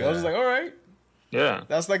playoffs, bro. Like I was just like, all right, Yeah.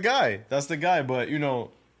 That's the guy. That's the guy. But, you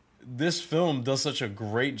know, this film does such a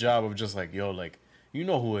great job of just like, yo, like, you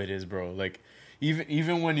know who it is, bro. Like,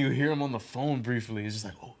 even when you hear him on the phone briefly, it's just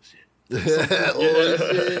like, oh, shit. Oh,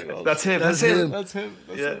 shit. That's him. That's him. That's him.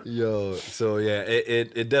 Yo, so yeah,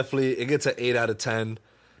 it definitely it gets an 8 out of 10.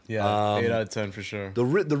 Yeah, 8 out of 10 for sure. The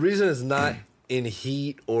reason it's not in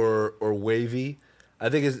heat or wavy, I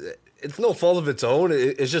think it's no fault of its own.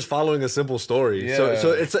 It's just following a simple story. Yeah.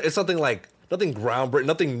 So it's something like nothing groundbreaking,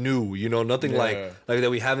 nothing new, you know, nothing like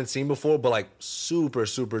that we haven't seen before, but like super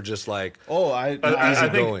just like I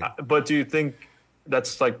think. But do you think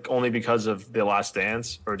that's like only because of The Last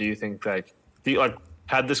Dance, or do you think like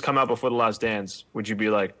had this come out before The Last Dance, would you be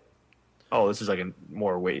like, oh, this is like a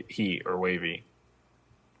more heat or wavy?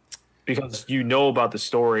 Because you know about the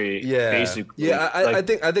story, basically. Yeah, I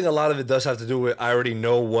think a lot of it does have to do with I already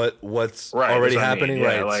know what's already happening,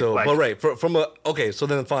 right? So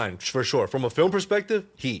then fine, for sure. From a film perspective,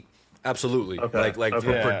 heat, absolutely. Okay. Like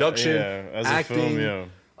for production, as acting, a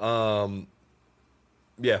film,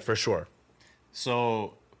 yeah, for sure.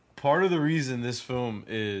 So part of the reason this film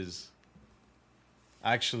is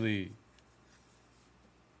actually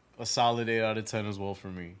a solid 8 out of 10 as well for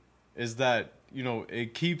me is that, you know,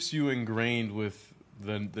 it keeps you ingrained with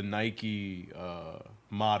the Nike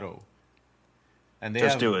motto, and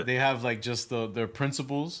they have like just their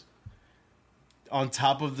principles on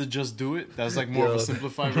top of the just do it. That's like more of a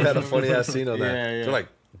simplified version. We had a funny ass scene on that. Yeah. They're like,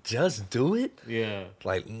 just do it? Yeah.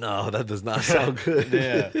 Like, no, that does not sound good.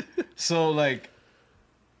 Yeah. So like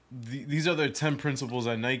these are their 10 principles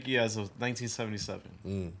at Nike as of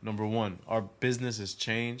 1977. Number 1, our business is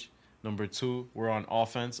change. Number 2, we're on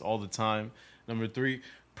offense all the time. Number 3,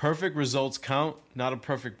 perfect results count, not a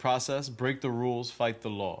perfect process. Break the rules, fight the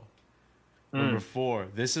law. Number 4,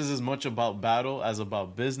 this is as much about battle as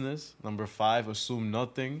about business. Number 5, assume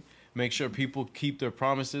nothing. Make sure people keep their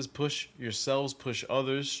promises. Push yourselves, push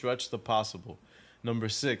others, stretch the possible. Number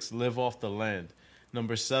 6, live off the land.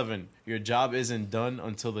 Number 7, your job isn't done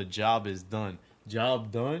until the job is done.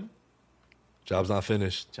 Job done? Job's not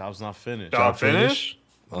finished. Job's not finished. Job finished?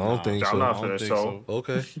 I don't think so. Not finished, so.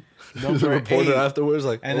 Okay. Number reporter 8, afterwards,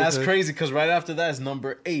 like, and that's crazy because right after that is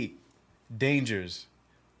number 8, dangers,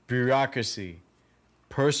 bureaucracy,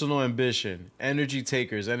 personal ambition, energy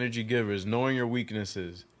takers, energy givers, knowing your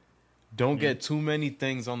weaknesses. Don't get too many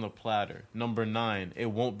things on the platter. Number 9, it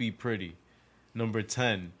won't be pretty. Number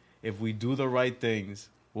 10, if we do the right things,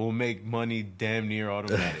 we'll make money damn near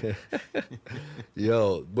automatic.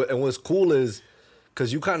 Yo, and what's cool is,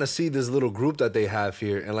 because you kind of see this little group that they have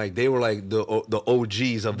here, and like they were like the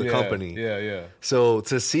OGs of the company. Yeah. So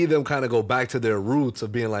to see them kind of go back to their roots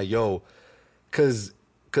of being like, yo, because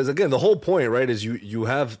again, the whole point, right, is you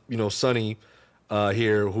have, you know, Sonny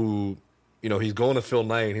here who, you know, he's going to Phil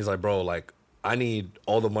Knight, and he's like, bro, like, I need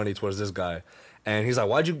all the money towards this guy. And he's like,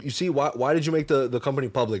 why did you make the company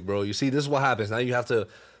public, bro? You see, this is what happens. Now you have to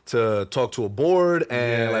talk to a board,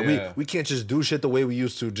 and we can't just do shit the way we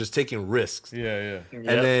used to, just taking risks. Yeah. And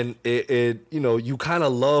then it you know, you kind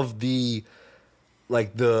of love you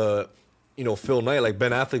know, Phil Knight, like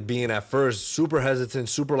Ben Affleck being at first super hesitant,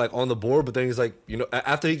 super like on the board, but then he's like, you know,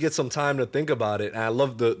 after he gets some time to think about it, and I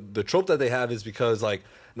love the trope that they have is because like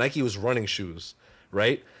Nike was running shoes,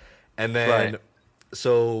 right? And then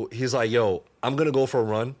so he's like, yo, I'm gonna go for a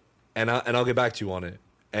run, and I'll get back to you on it.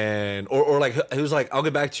 And or like he was like, I'll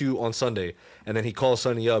get back to you on Sunday. And then he calls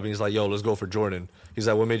Sonny up and he's like, yo, let's go for Jordan. He's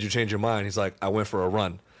like, what made you change your mind? He's like, I went for a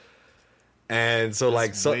run. And so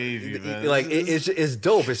it's dope. It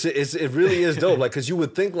really is dope. Like, because you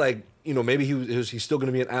would think like, you know, maybe he's still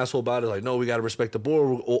gonna be an asshole about it. Like, no, we gotta respect the board.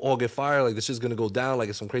 We'll all get fired. Like, this is gonna go down. Like,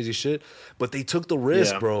 it's some crazy shit. But they took the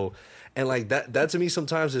risk, bro. And like that to me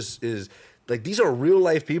sometimes is like, these are real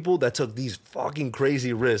life people that took these fucking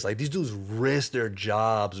crazy risks. Like, these dudes risk their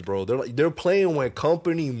jobs, bro. They're playing with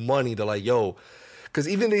company money. They're like, yo, because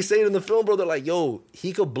even they say it in the film, bro. They're like, yo,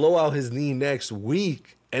 he could blow out his knee next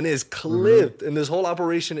week, and it's clipped. And this whole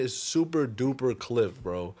operation is super duper clipped,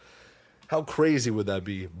 bro. How crazy would that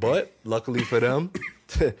be? But luckily for them,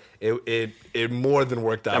 it more than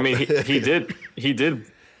worked out. I mean, he did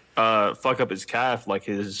fuck up his calf like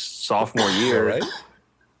his sophomore year, right?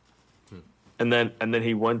 And then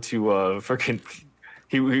he went to freaking.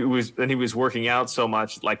 He was working out so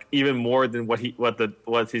much, like even more than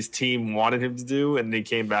what his team wanted him to do, and he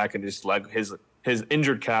came back and just like his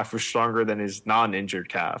injured calf was stronger than his non-injured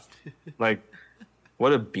calf. Like,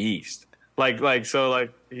 what a beast! Like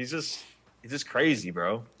he's just crazy,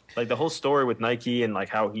 bro. Like the whole story with Nike and like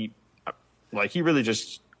how he really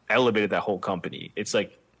just elevated that whole company. It's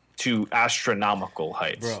like to astronomical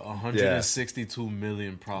heights. Bro, 162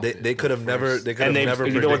 million profit. They could have never. They could have never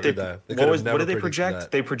predicted that. What did they project?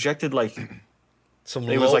 That. They projected like some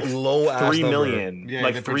it was like low 3 million, yeah,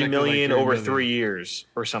 like 3 million over million. 3 years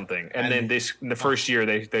or something. And then in the first year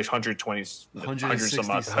they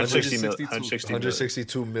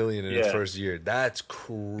 162 million in its first year. That's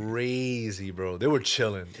crazy, bro. They were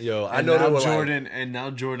chilling. Yo, I And know now they were Jordan and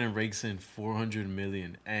now Jordan rakes in 400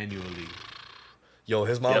 million annually. Yo,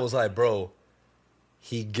 his mom was like, bro,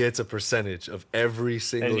 he gets a percentage of every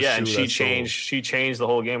single shoe. And she changed the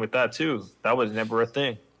whole game with that too. That was never a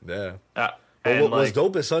thing. Yeah. But what's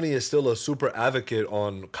dope is Sonny is still a super advocate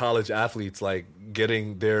on college athletes, like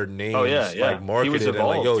getting their names like marketed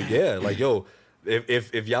and like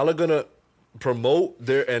if y'all are gonna promote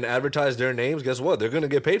and advertise their names, guess what? They're gonna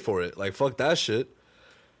get paid for it. Like fuck that shit.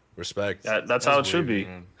 Respect. That's how it should be.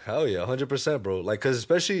 Man. Hell yeah, 100%, bro. Like, cause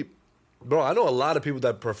especially, bro, I know a lot of people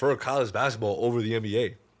that prefer college basketball over the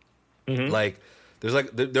NBA. Mm-hmm. Like,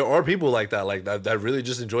 there are people like that that really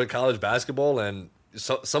just enjoy college basketball, and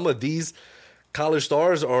some of these college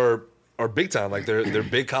stars are big time. Like they're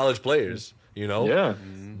big college players, you know. Yeah.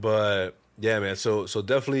 But yeah, man. So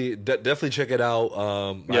definitely check it out.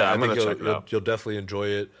 I think you'll definitely enjoy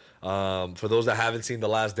it. For those that haven't seen The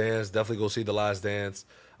Last Dance, definitely go see The Last Dance.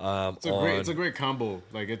 It's a great combo.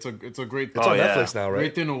 Like it's a great. It's on Netflix now, right?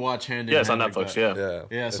 Great thing to watch hand in hand. Yeah, it's on Netflix.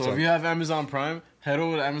 Like yeah. So if you have Amazon Prime, head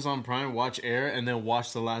over to Amazon Prime, watch Air, and then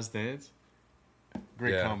watch The Last Dance.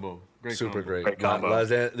 Great combo. Super great. Great combo. Last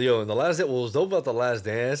Dance, and The Last Dance. What was dope about The Last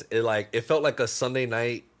Dance? It felt like a Sunday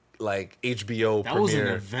night like HBO that premiere. Was an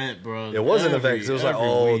event, bro. It was an event because it was like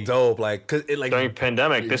week. dope. Like cause it like during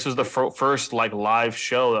pandemic, this was the first like live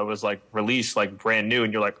show that was like released like brand new,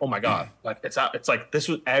 and you're like, oh my god, like it's out. It's like this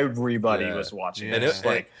was everybody was watching, and it was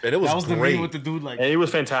that was great. The with the dude like, and it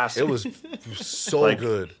was fantastic. It was so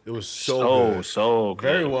good. It was so good.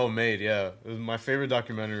 Very well made. Yeah, it was my favorite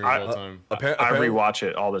documentary of all time. I rewatch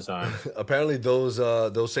it all the time. Apparently,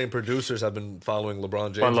 those same producers have been following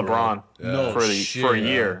LeBron James. LeBron, for a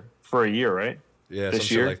year. For a year, right? Yeah, this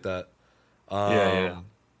something year? like that.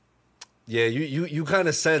 Yeah. You kind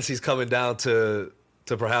of sense he's coming down to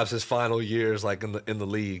perhaps his final years, like in the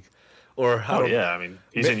league, or I mean,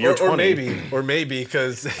 he's in year 20, or maybe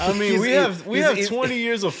because I mean, we have 20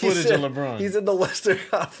 years of footage of LeBron. He's in the Western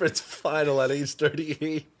Conference Final at age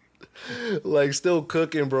 38, like still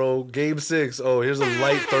cooking, bro. Game 6. Oh, here's a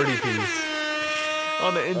light 30 piece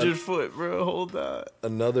on the injured foot, bro. Hold that.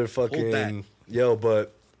 Another fucking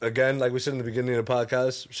but. Again, like we said in the beginning of the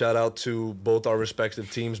podcast, shout out to both our respective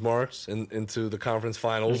teams, Marks, into the conference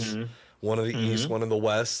finals. Mm-hmm. One in the East, one in the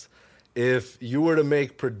West. If you were to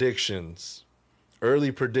make predictions, early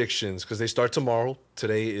predictions, because they start tomorrow.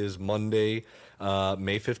 Today is Monday,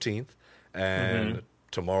 May 15th. And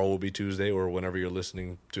tomorrow will be Tuesday or whenever you're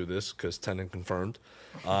listening to this, because 10 and confirmed.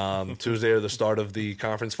 Tuesday are the start of the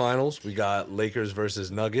conference finals. We got Lakers versus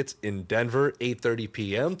Nuggets in Denver, 8:30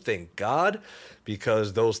 p.m. Thank God,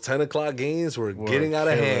 because those 10 o'clock games were getting out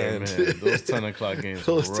of hand. Man. Those 10 o'clock games.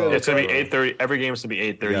 It's gonna be 8:30. Every game is gonna be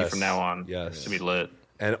 8:30 from now on. Yes, it's gonna be lit.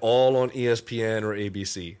 And all on ESPN or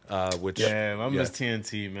ABC. Which I miss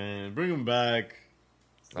TNT, man. Bring them back.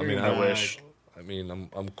 I wish. I mean,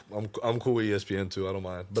 I'm cool with ESPN too. I don't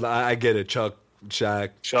mind, but I get it. Chuck, Shaq,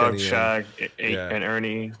 and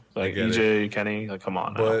Ernie, like EJ, Kenny. Like, come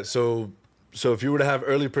on. But so if you were to have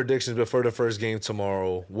early predictions before the first game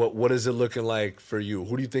tomorrow, what is it looking like for you?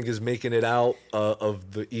 Who do you think is making it out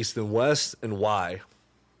of the East and West, and why?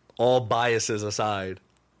 All biases aside.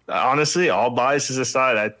 Honestly, all biases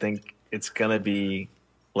aside, I think it's gonna be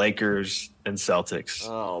Lakers and Celtics.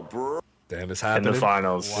 Oh, bro. Damn, it's happening in the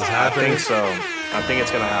finals. Wow. I think so. I think it's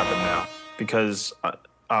gonna happen now because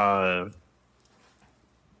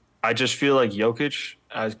I just feel like Jokic,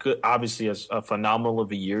 as good, obviously as a phenomenal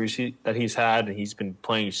of a year that he's had, and he's been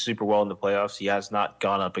playing super well in the playoffs. He has not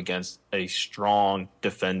gone up against a strong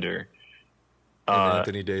defender. And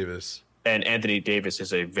Anthony Davis. And Anthony Davis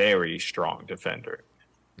is a very strong defender.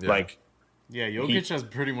 Yeah. Jokic has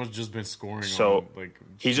pretty much just been scoring.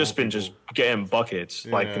 He's just been just getting buckets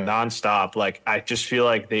nonstop. Like, I just feel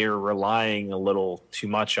like they are relying a little too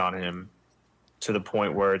much on him to the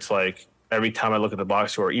point where it's like every time I look at the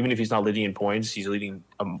box score, even if he's not leading in points, he's leading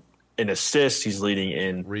in assists. He's leading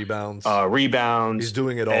in rebounds. He's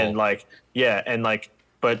doing it all.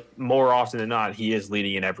 But more often than not, he is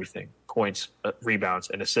leading in everything: points, rebounds,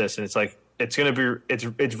 and assists. And it's like it's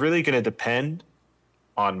really gonna depend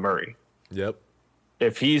on Murray. Yep.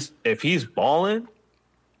 If he's balling,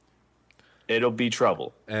 it'll be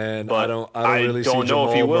trouble. And but I don't really see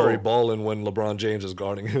Jamal Murray balling when LeBron James is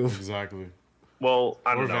guarding him. Exactly. Well,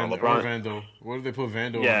 I don't know. LeBron. Vandal. What do they put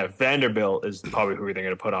Vandal? Yeah, on? Vanderbilt is probably who they're going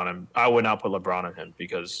to put on him. I would not put LeBron on him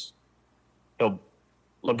because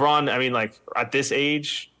LeBron. I mean, like at this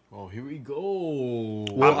age. Oh, here we go.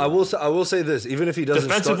 Well, I will say this: even if he doesn't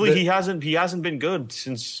defensively, he hasn't been good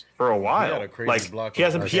since for a while. He had a crazy block he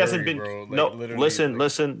hasn't been. bro. Like, no, listen.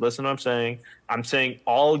 What I'm saying. I'm saying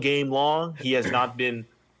all game long he has not been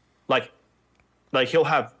like he'll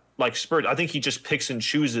have like spurts. I think he just picks and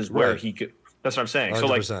chooses where he could. That's what I'm saying. 100%. So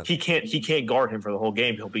like he can't guard him for the whole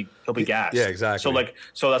game. He'll be gassed. Yeah, exactly.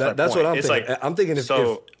 So that's what I'm it's thinking. Like, I'm thinking if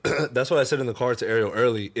that's what I said in the card to Ariel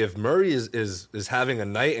early. If Murray is having a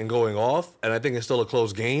night and going off, and I think it's still a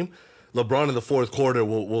close game, LeBron in the fourth quarter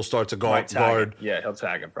will start to guard. Yeah, he'll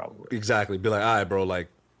tag him probably. Exactly. Be like, all right, bro, like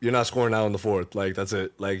you're not scoring now in the fourth. Like that's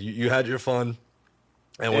it. Like you had your fun,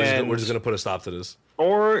 and we're just gonna put a stop to this.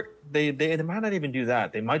 Or they might not even do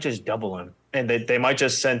that. They might just double him. And they might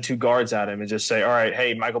just send 2 guards at him and just say, all right,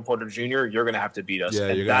 hey, Michael Porter Jr., you're going to have to beat us.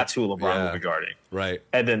 And that's who LeBron will be guarding. Right.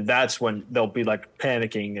 And then that's when they'll be like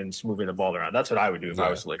panicking and moving the ball around. That's what I would do if I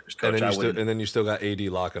was the Lakers coach. And then you still got AD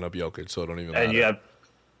locking up Jokic, so it don't even matter. And you have,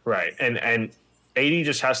 right. And AD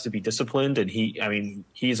just has to be disciplined. And he's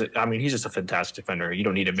just a fantastic defender. You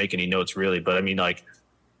don't need to make any notes really. But I mean, like,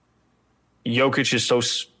 Jokic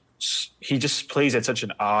is he just plays at such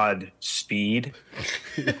an odd speed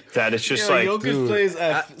that it's just Jokic plays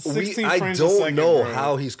at 16 frames a second, I don't know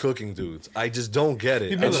how he's cooking dudes. I just don't get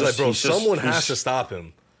it. I'm just like, bro, someone has to stop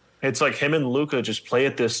him. It's like him and Luka just play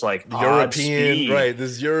at this like European, odd speed, right?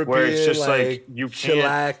 This European, where it's just like you can't.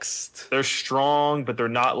 Chillaxed. They're strong, but they're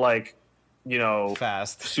not like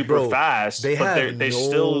fast, super fast. They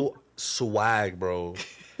still swag, bro.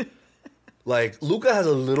 Like Luka has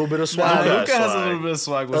a little bit of swag. Luka has a little bit of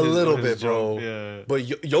swag. With a little bit, bro. Yeah. But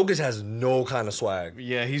Jokic has no kind of swag.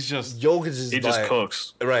 Yeah, he's just Jokic just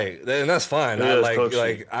cooks. Right, and that's fine.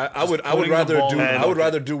 I would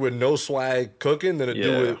rather do with no swag cooking than to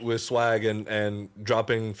do it with swag and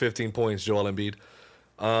dropping 15 points. Joel Embiid.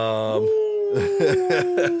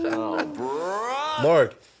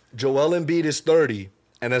 Mark, Joel Embiid is 30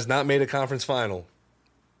 and has not made a conference final.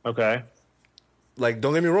 Okay. Like,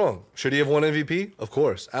 don't get me wrong. Should he have won MVP? Of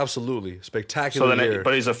course. Absolutely. Spectacular year.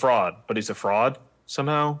 But he's a fraud.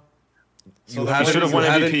 Somehow? He should have won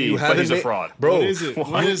MVP, but he's a fraud. Bro,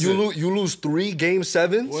 what is it? You lose 3 game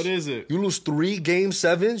sevens? What is it? You lose 3 game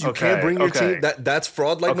sevens? You can't bring your team? That's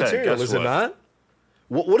fraud-like material, is it not?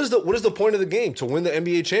 What is the point of the game? To win the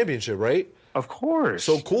NBA championship, right? Of course.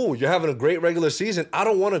 So cool. You're having a great regular season. I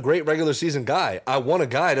don't want a great regular season guy. I want a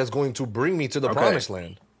guy that's going to bring me to the promised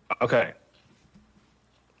land. Okay.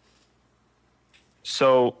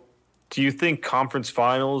 So, do you think conference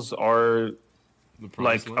finals are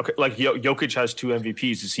like Jokic has 2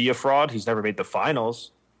 MVPs? Is he a fraud? He's never made the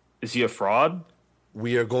finals. Is he a fraud?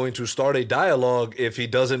 We are going to start a dialogue if he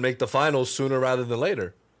doesn't make the finals sooner rather than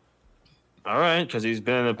later. All right, because he's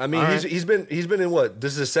been. He's been in what?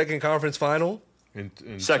 This is his second conference final. In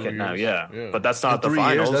second now, yeah. But that's not the 3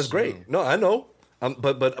 finals. years, that's great. No, I know.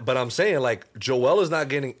 But I'm saying like Joel is not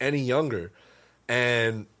getting any younger,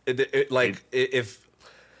 and I don't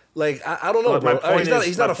know, bro.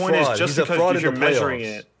 He's not a fraud. He's a fraud in the measuring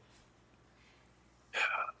playoffs. it.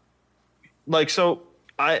 Like, so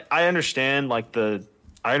I understand I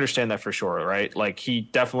understand that for sure, right? Like he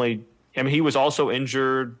definitely. I mean, he was also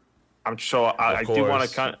injured. I do want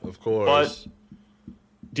to of course, but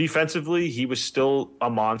defensively, he was still a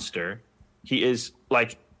monster. He is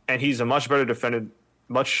and he's a much better defender.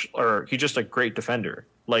 He's just a great defender.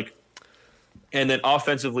 Like, and then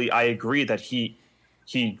offensively, I agree that he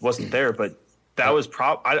wasn't there, but that was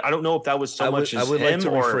I don't know if that was so much as him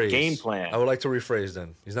or game plan. I would like to rephrase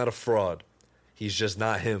then. He's not a fraud. He's just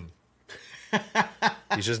not him.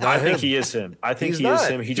 He's just not him. I think he is him. I think he is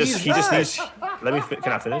him. He just needs.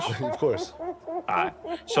 Can I finish? Of course. All right.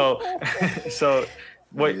 So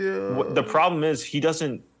what the problem is he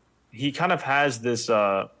doesn't. He kind of has this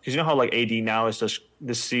because you know how like AD now is just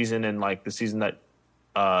this season and like the season that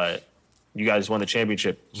you guys won the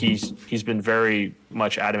championship. He's been very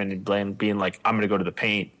much adamant and being like, I'm going to go to the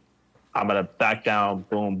paint. I'm going to back down,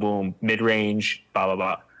 boom, boom, mid range, blah blah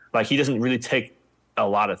blah. Like he doesn't really take a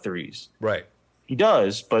lot of threes. Right. He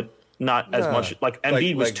does, but not as much. Like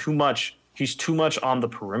Embiid was too much. He's too much on the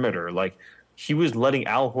perimeter. Like he was letting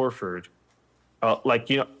Al Horford,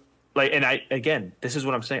 this is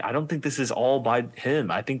what I'm saying. I don't think this is all by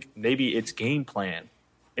him. I think maybe it's game plan.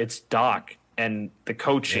 It's Doc and the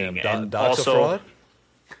coaching. Damn, and Doc's also,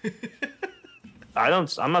 a fraud? I'm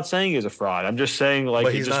not saying he's a fraud. I'm just saying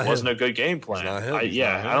he just wasn't a good game plan. He's not him.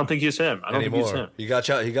 I don't think he's him. I don't think he's him. He got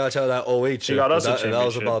you that 08 chip. He got us a that was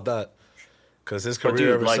championship. about that. Because his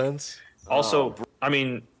career ever since. Also, I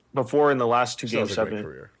mean, before in the last two game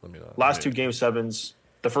two game sevens,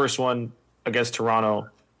 the first one against Toronto,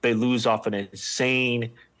 they lose off an insane,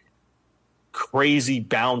 crazy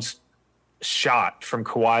bounce shot from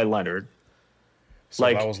Kawhi Leonard. So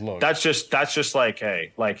that was luck. That's just like,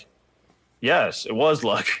 hey, like, yes, it was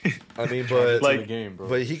luck. I mean, but like,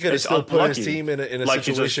 but he could have still put his team in a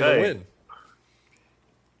situation to win.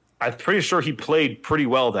 I'm pretty sure he played pretty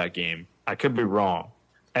well that game. I could be wrong.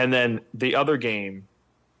 And then the other game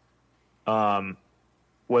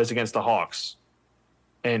was against the Hawks.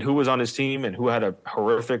 And who was on his team and who had a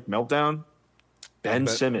horrific meltdown?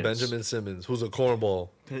 Simmons. Benjamin Simmons, who's a cornball.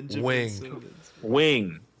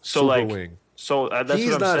 Wing. So Super like wing. So that's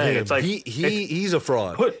he's what I'm not saying. him. It's like he's a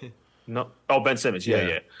fraud. Ben Simmons.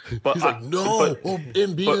 Yeah. But he's like,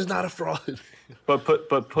 Embiid is not a fraud. But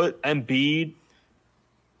put Embiid.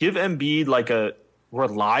 Give Embiid like a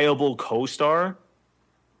reliable co-star.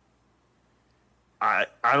 I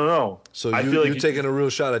don't know. So you're taking a real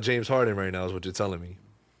shot at James Harden right now is what you're telling me.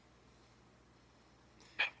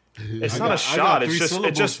 It's not a shot. It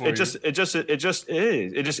just is. It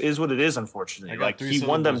just is what it is. Unfortunately, like he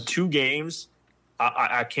won them 2 games.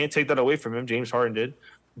 I can't take that away from him. James Harden did,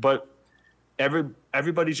 but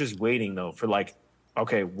everybody's just waiting though for like,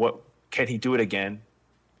 okay, what can he do it again?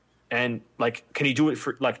 And like, can he do it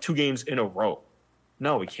for like 2 games in a row?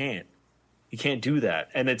 No, he can't. He can't do that.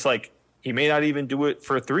 And it's like he may not even do it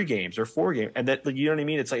for 3 games or 4 games. And that, you know what I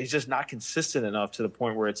mean? It's like he's just not consistent enough to the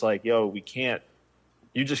point where it's like, yo, we can't.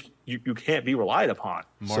 You can't be relied upon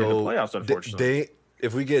in the playoffs, unfortunately.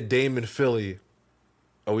 If we get Dame in Philly,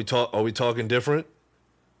 are we talking different?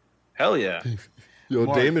 Hell yeah. Yo,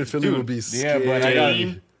 Marc, Dame in Philly would be scary. Yeah, but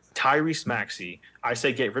Dame, Tyrese Maxey. I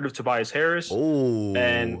say get rid of Tobias Harris. Oh.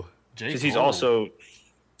 And because he's also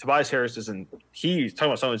Tobias Harris isn't. He's talking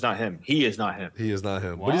about someone who's not him. He is not him. He is not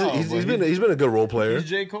him. Wow, but he's been a good role player. He's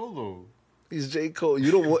J. Cole though. He's J. Cole.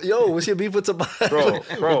 You don't want, what's your beef with Tobias?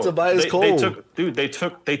 Bro, Tobias Cole.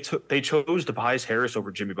 They chose Tobias Harris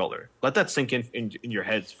over Jimmy Butler. Let that sink in your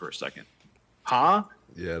heads for a second. Huh?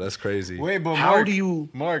 Yeah, that's crazy. Wait, but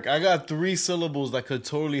Marc, I got 3 syllables that could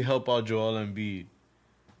totally help out Joel Embiid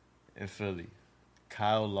in Philly.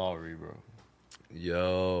 Kyle Lowry, bro.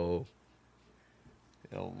 Yo,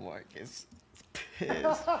 Marc is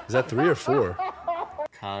pissed. Is that 3 or 4?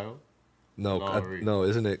 Kyle? No,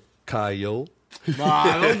 isn't it Kyle? Nah,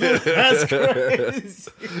 I don't do that. That's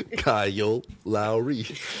crazy. Kyle Lowry.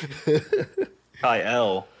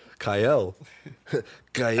 Kyle.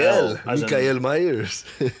 Mikael Myers.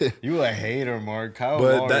 You a hater, Marc. Kyle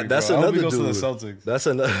but Lowry, that's bro. another goes dude. To the Celtics.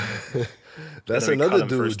 That's another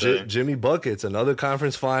dude. Jimmy Buckets, another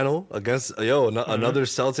conference final against another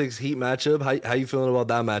Celtics Heat matchup. How you feeling about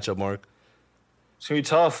that matchup, Marc? It's gonna be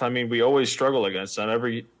tough. I mean, we always struggle against them.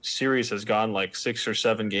 Every series has gone like 6 or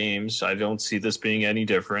 7 games. I don't see this being any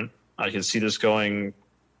different. I can see this going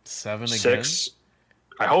 7 6. again.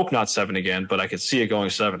 I hope not 7 again, but I could see it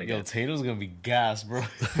going 7 again. Yo, Tatum's gonna be gassed, bro.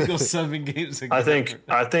 Go 7 games again. I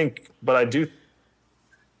think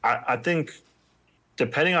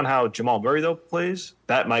depending on how Jamal Murray though plays,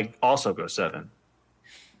 that might also go 7.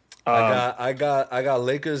 I got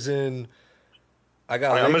Lakers in. I'm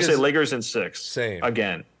gonna say Lakers in 6. Same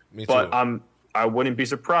again. Me too. But I wouldn't be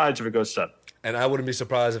surprised if it goes 7. And I wouldn't be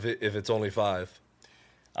surprised if it's only 5.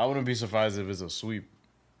 I wouldn't be surprised if it's a sweep.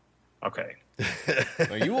 Okay.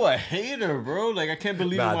 Like, you a hater, bro. Like, I can't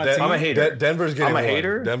believe my team. I'm a hater. Denver's getting one.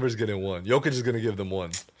 Hater. Denver's getting 1. Jokic is going to give them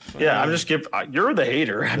 1. Yeah, you're the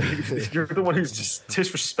hater. I mean, you're the one who's just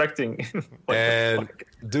disrespecting. And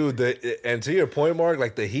dude, and to your point, Marc,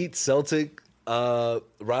 like the Heat Celtic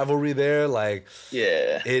rivalry there, like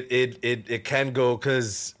it can go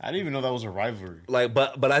because I didn't even know that was a rivalry. Like,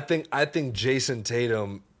 but I think Jason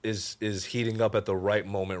Tatum is heating up at the right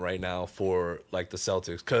moment right now for like the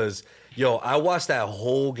Celtics because I watched that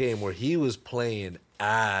whole game where he was playing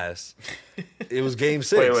ass. It was game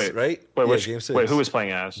 6, right? Game 6. Wait, who was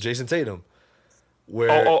playing ass? He was like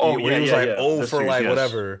for like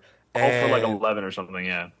whatever. 0 for like 11 or something,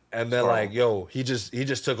 yeah. And then like, he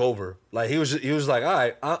just took over. Like he was like, all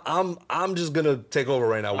right, I'm just gonna take over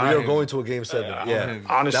right now. We are going to a game 7. Yeah,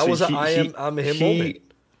 honestly, that was I'm him moment.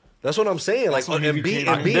 That's what I'm saying. Like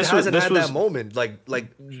Embiid hasn't had that moment. Like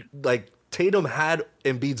Tatum had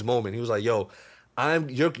Embiid's moment. He was like, yo,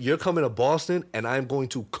 you're coming to Boston and I'm going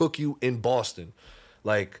to cook you in Boston.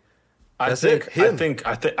 Like I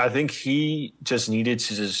think he just needed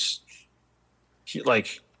to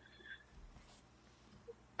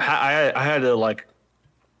I had to like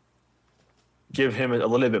give him a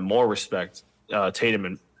little bit more respect,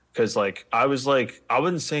 Tatum because like I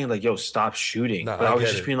wasn't saying like, yo, stop shooting, No, but I was get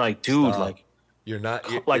just it. being like, dude, Stop. like You're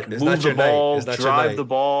not like it's move not the your night. ball, It's not your drive night. the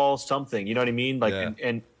ball, something. You know what I mean? Like, Yeah.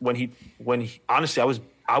 and when he honestly,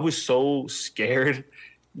 I was so scared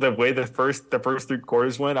the way the first 3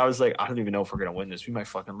 quarters went. I was like, I don't even know if we're gonna win this. We might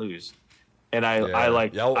fucking lose. And I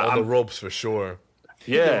like y'all on I'm, the ropes for sure.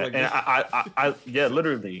 yeah, Like, and I yeah,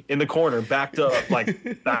 literally in the corner, backed up,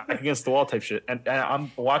 like back against the wall type shit. And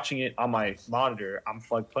I'm watching it on my monitor. I'm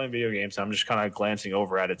like playing video games. And I'm just kind of glancing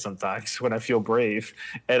over at it sometimes when I feel brave.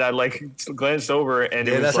 And I like glanced over, and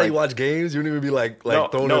it was that's like, how you watch games. You don't even be like no,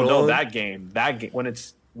 throwing it on. that game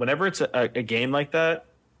whenever it's a game like that.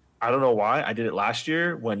 I don't know why. I did it last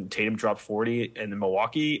year when Tatum dropped 40 in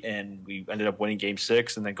Milwaukee, and we ended up winning Game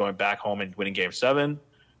 6, and then going back home and winning Game 7.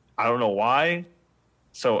 I don't know why.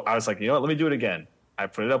 So I was like, you know what? Let me do it again. I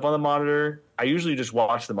put it up on the monitor. I usually just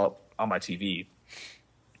watch them up on my TV,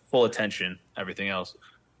 full attention, everything else.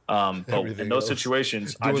 But in those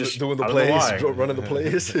situations, I just doing the I don't know plays, why. running the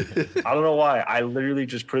plays. I don't know why. I literally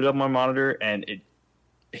just put it up on my monitor, and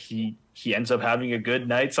he ends up having a good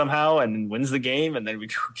night somehow, and wins the game, and then we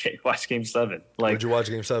watch Game 7. Like, where'd you watch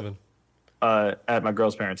Game 7? At my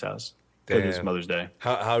girl's parents' house. Damn. For this Mother's Day.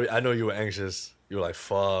 How I know you were anxious. You were like,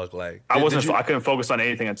 "Fuck!" Like I couldn't focus on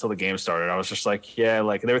anything until the game started. I was just like, yeah,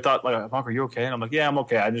 like they thought, like, Marc, are you okay? And I'm like, yeah, I'm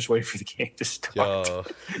okay. I'm just waiting for the game to start. Yo.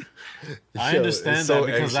 I understand so that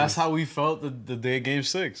because anxious. that's how we felt the day of Game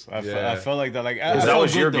 6. I felt like that. Like that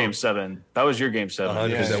was your Game 7. That was your Game 7. 100%.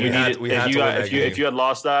 Yeah. We had to win that game. If you had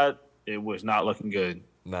lost that, it was not looking good.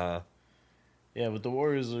 Nah. Yeah, but the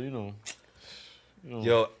Warriors are, you know.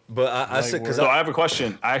 Yo, but I said because So I have a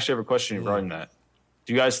question. I actually have a question regarding that.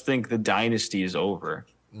 Do you guys think the dynasty is over?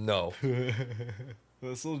 No.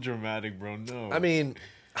 That's so dramatic, bro. No. I mean,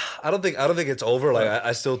 I don't think it's over. Like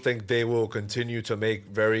I still think they will continue to make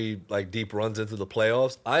very like deep runs into the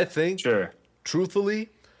playoffs. I think, truthfully,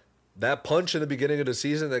 that punch in the beginning of the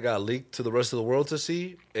season that got leaked to the rest of the world to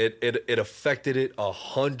see, it affected it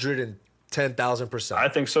 110,000%. I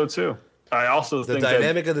think so too. I also the think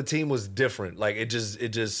dynamic of the team was different. Like it just they.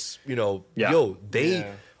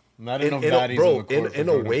 Not enough baddies on the court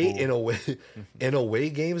in away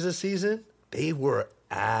games this season, they were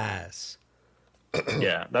ass.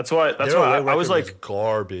 Yeah, that's why I was like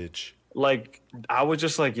garbage. Like I was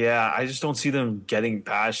just like, yeah, I just don't see them getting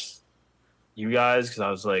past you guys, because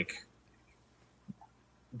I was like,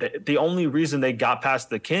 the only reason they got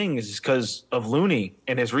past the Kings is because of Looney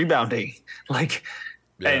and his rebounding. Like,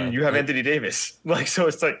 and you have Anthony Davis. Like, so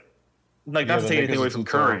it's like not to take anything away from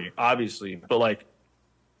Curry, obviously, but like.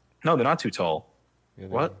 No, they're not too tall. Yeah,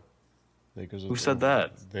 what? Who said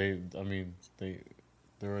that? They're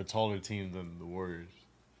a taller team than the Warriors.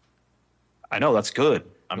 I know, that's good.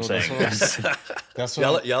 I'm saying that's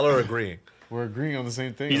what y'all are agreeing. We're agreeing on the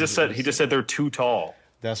same thing. He just said they're too tall.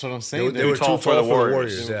 That's what I'm saying. They were too tall for the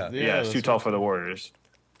Warriors. Yeah, it's too tall for the Warriors.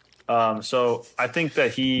 So I think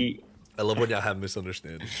that I love when y'all have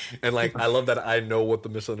misunderstandings, and like I love that I know what the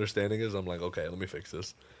misunderstanding is. I'm like, okay, let me fix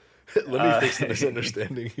this. Let me fix the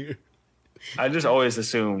misunderstanding here. I just always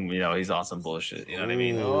assume, he's on some bullshit. You know what I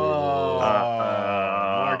mean? Marc,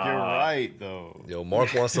 you're right, though. Yo,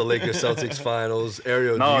 Marc wants the Lakers Celtics finals.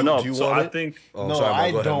 Ariel, do you so want I it? think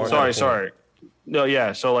I don't. Sorry. No,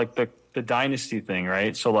 yeah. So like the dynasty thing,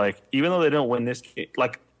 right? So like even though they don't win this,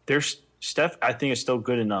 like there's Steph, I think is still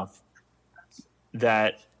good enough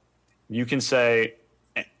that you can say,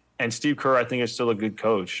 and Steve Kerr, I think is still a good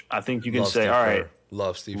coach. I think you can say, all right.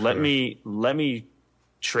 Love Steve Kerr. Let me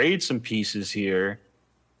trade some pieces here.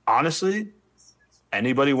 Honestly,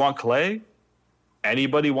 anybody want Clay?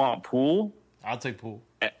 Anybody want Poole? I'll take Poole.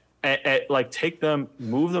 Like take them,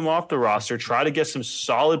 move them off the roster, try to get some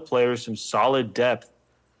solid players, some solid depth,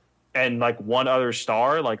 and like one other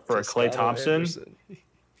star, like for a Klay Thompson.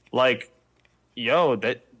 Like,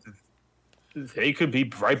 that they could be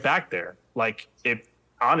right back there. Like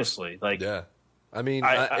honestly, like yeah. I mean,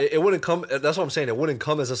 it wouldn't come. That's what I'm saying. It wouldn't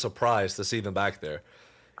come as a surprise to see them back there.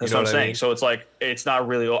 That's what I'm saying. So it's like it's not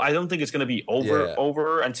really. I don't think it's going to be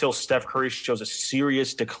over until Steph Curry shows a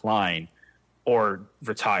serious decline or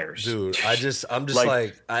retires. Dude, I'm just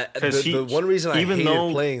like the one reason I hated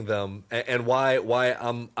playing them and why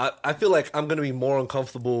I feel like I'm going to be more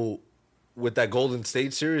uncomfortable with that Golden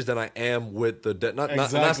State series than I am with the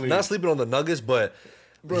not sleeping on the Nuggets, but.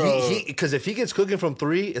 Bro, because if he gets cooking from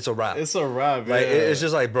 3, it's a wrap. It's a wrap. Like it's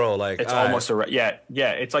just like, bro, like it's almost a wrap. Yeah.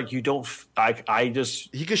 It's like you don't. He can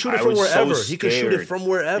shoot it from wherever. He can shoot it from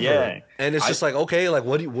wherever. Yeah, and it's just like, okay, like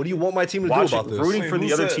what do you want my team to do about this? Rooting for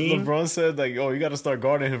the other team. LeBron said like, oh, you got to start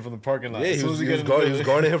guarding him from the parking lot. Yeah, he was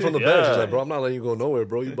guarding him from the bench. He's like, bro, I'm not letting you go nowhere,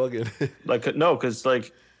 bro. You bugging. Like no, because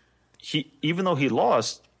like even though he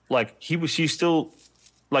lost, like he was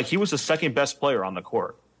the second best player on the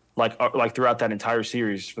court. Like throughout that entire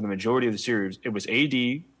series, for the majority of the series, it was AD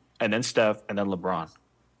and then Steph and then LeBron.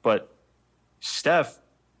 But Steph,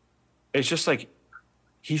 it's just like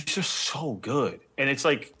he's just so good, and it's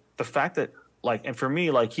like the fact that like, and for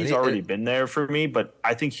me, like he's already been there for me, but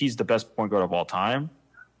I think he's the best point guard of all time.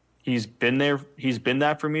 He's been there. He's been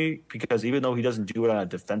that for me because even though he doesn't do it on a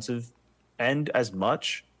defensive end as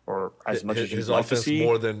much or as much as you'd like to see,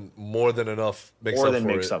 more than enough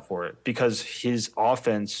makes up for it because his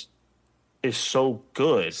offense is so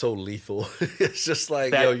good, so lethal. It's just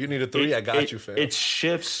like, yo, you need a three, I got you, fam. It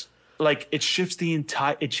changes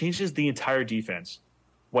the entire defense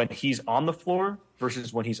when he's on the floor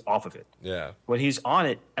versus when he's off of it. Yeah. When he's on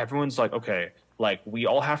it, everyone's like, okay, like we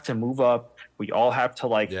all have to move up. We all have to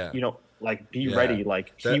be ready.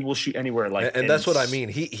 Like he will shoot anywhere. Like, and that's what I mean.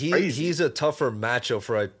 He's a tougher matchup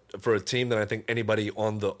for a team than I think anybody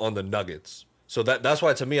on the Nuggets. So that's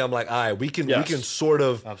why to me I'm like, all right, we can sort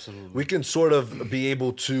of be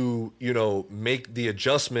able to, you know, make the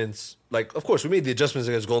adjustments. Like, of course, we made the adjustments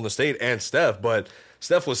against Golden State and Steph, but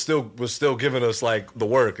Steph was still giving us like the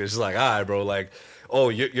work. It's just like, all right, bro, like, oh,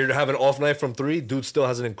 you're having an off night from three. Dude still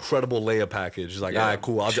has an incredible layup package. He's like, all right,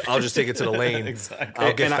 cool. I'll just take it to the lane. Exactly.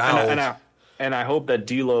 I'll get fouled. And I hope that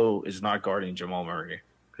D'Lo is not guarding Jamal Murray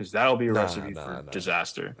because that'll be a recipe for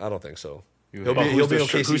disaster. I don't think so. He'll be on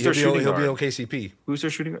KCP. Who's their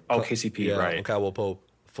shooting guard? Oh, KCP, yeah, right. Caldwell Pope,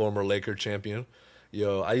 former Laker champion.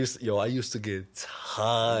 I used to get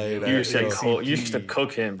tired. You used to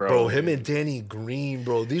cook him, bro. Bro, him and Danny Green,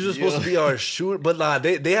 bro. These were supposed to be our shooter, but nah,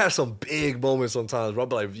 they have some big moments sometimes, bro. I'll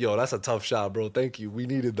be like, yo, that's a tough shot, bro. Thank you. We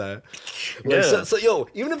needed that. Like, so,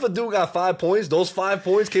 even if a dude got 5 points, those 5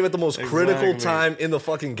 points came at the most critical time in the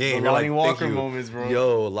fucking game. The Lonnie Walker moments, bro.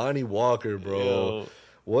 Yo, Lonnie Walker, bro. Yo.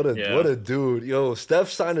 What a dude. Yo, Steph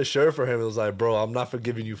signed a shirt for him. It was like, bro, I'm not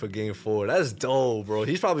forgiving you for game 4. That's dope, bro.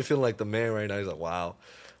 He's probably feeling like the man right now. He's like, wow.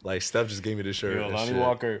 Like, Steph just gave me this shirt. Yo, Lonnie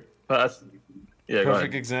Walker.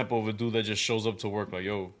 Perfect example of a dude that just shows up to work like,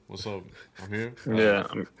 yo, what's up? I'm here. Yeah,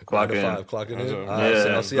 I'm clocking in.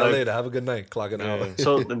 I'll see y'all later. Have a good night. Clocking out.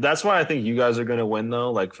 So that's why I think you guys are going to win,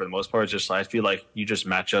 though. Like, for the most part, just I feel like you just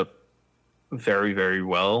match up very, very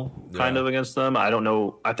well kind of against them. I don't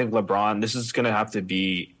know. I think LeBron, this is going to have to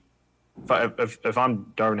be, if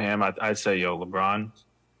I'm Darvin Ham, I'd say, yo, LeBron,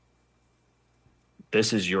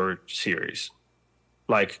 this is your series.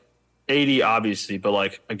 Like, AD, obviously, but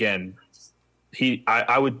like, again,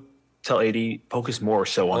 I would tell AD, focus more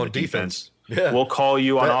so on the defense. Yeah. We'll call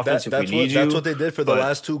you on offense if we need you. That's what they did for the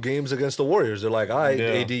last 2 games against the Warriors. They're like, all right,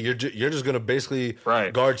 AD, you're just going to basically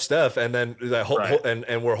guard Steph, and then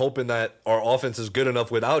and we're hoping that our offense is good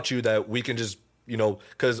enough without you that we can just, you know,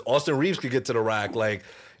 because Austin Reeves could get to the rack, like,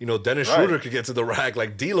 you know, Dennis Schroeder could get to the rack,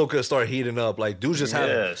 like D'Lo could start heating up, like dudes just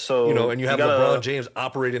have, you know, and you have LeBron James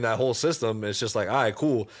operating that whole system. It's just like, all right,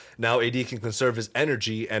 cool. Now AD can conserve his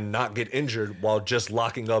energy and not get injured while just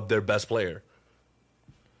locking up their best player.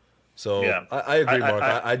 So I agree, Mark.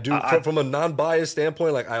 I do from a non-biased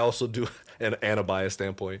standpoint. Like I also do, and a biased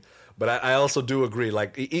standpoint. But I also do agree.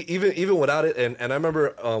 Like even without it, and I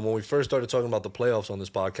remember when we first started talking about the playoffs on this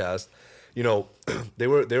podcast, you know, they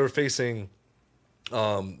were facing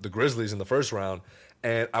the Grizzlies in the first round,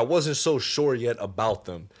 and I wasn't so sure yet about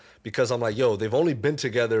them because I'm like, yo, they've only been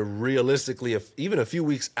together realistically even a few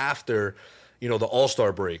weeks after, you know, the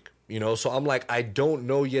All-Star break. You know, so I'm like, I don't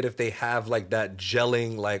know yet if they have like that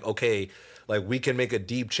gelling, like, okay, like we can make a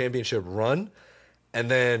deep championship run. And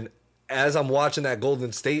then as I'm watching that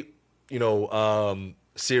Golden State, you know,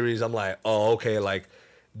 series, I'm like, oh, okay, like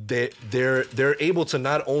they're able to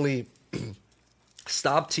not only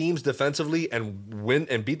stop teams defensively and win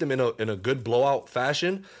and beat them in a good blowout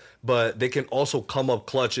fashion, but they can also come up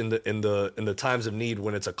clutch in the times of need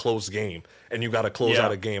when it's a close game and you got to close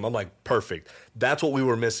out a game. I'm like, perfect. That's what we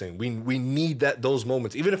were missing. We need those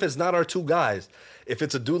moments, even if it's not our 2 guys. If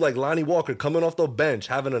it's a dude like Lonnie Walker coming off the bench,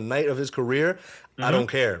 having a night of his career, I don't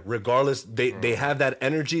care. Regardless, they have that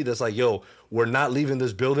energy that's like, yo, we're not leaving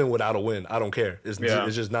this building without a win. I don't care. It's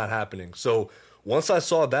just not happening. So once I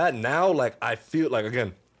saw that, now like I feel like,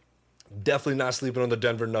 again, definitely not sleeping on the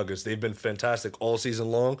Denver Nuggets. They've been fantastic all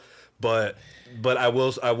season long, but I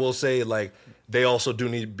will say like they also do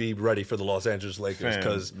need to be ready for the Los Angeles Lakers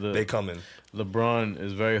because they coming. LeBron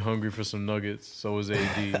is very hungry for some nuggets. So is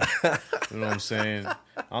AD. You know what I'm saying?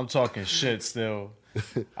 I'm talking shit still.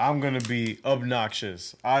 I'm gonna be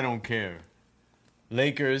obnoxious. I don't care.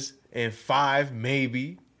 Lakers in 5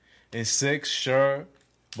 maybe, in 6 sure,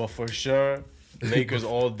 but for sure Lakers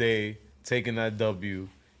all day taking that W.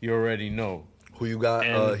 You already know. Who you got?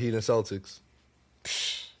 Heat and Celtics.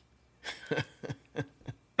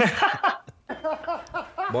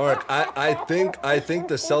 Mark, I think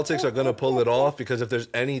the Celtics are gonna pull it off because if there's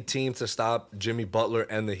any team to stop Jimmy Butler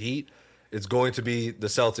and the Heat, it's going to be the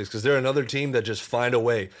Celtics because they're another team that just find a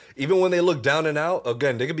way. Even when they look down and out,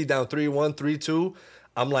 again, they could be down 3-1, 3-2.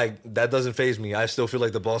 I'm like, that doesn't faze me. I still feel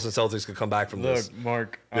like the Boston Celtics could come back from this. Look,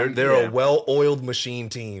 Mark, they're a well-oiled machine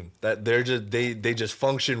team that they just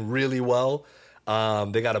function really well.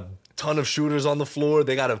 They got a ton of shooters on the floor.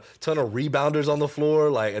 They got a ton of rebounders on the floor,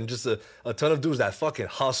 like, and just a ton of dudes that fucking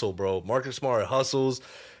hustle, bro. Marcus Smart hustles,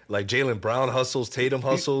 like Jaylen Brown hustles, Tatum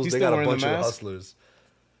hustles. They got a bunch of hustlers.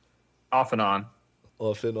 Off and on.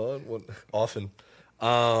 Often.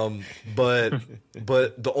 But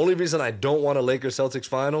the only reason I don't want a Lakers Celtics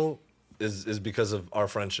final is because of our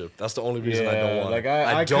friendship. That's the only reason I don't want it. Like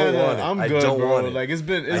I don't want it. I'm I good, don't bro. want it. Like it's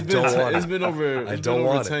been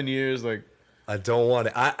over 10 years. Like I don't want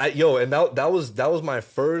it. And that was my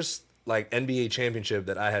first like NBA championship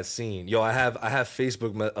that I had seen. I have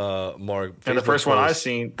Facebook Mark. And the first one I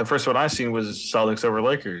seen was Celtics over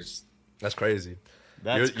Lakers. That's crazy.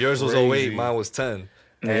 That's yours was 08, mine was 10.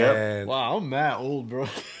 Yep. Wow, I'm mad old, bro.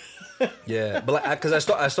 Yeah, but because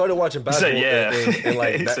I started watching basketball in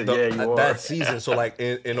like that season, so like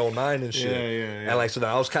in 09 and shit, yeah. And like so then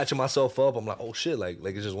I was catching myself up. I'm like, oh shit, like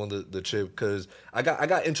it's just won the chip because I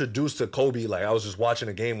got introduced to Kobe. Like I was just watching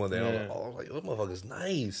a game one day. And I was like, this motherfucker's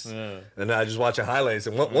nice. Yeah. And then I just watching highlights,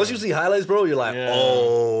 and once you see highlights, bro, you're like,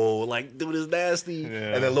 oh, like dude is nasty.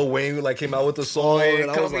 Yeah. And then Lil Wayne like came out with the song, and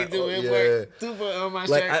I was like,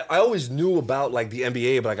 I always knew about like the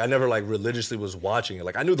NBA, but like I never like religiously was watching it.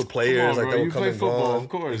 Like I knew the players. Like bro, they were coming football, gone. Of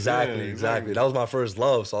course. Exactly. That was my first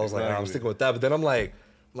love. So I was like, I'm sticking with that. But then I'm like,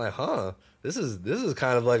 huh, this is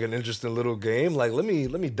kind of like an interesting little game. Like let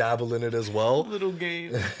me dabble in it as well. Little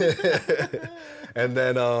game. and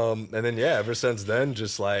then ever since then,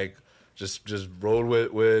 just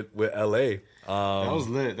rode with LA. That was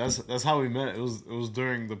lit. That's how we met. It was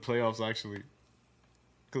during the playoffs actually.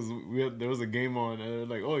 Because there was a game on, and they're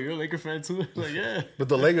like, "Oh, you're a Laker fan too?" Like, yeah. But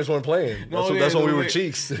the Lakers weren't playing. That's when we were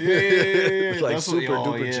cheeks. Yeah. Like super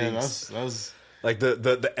duper cheeks. That's like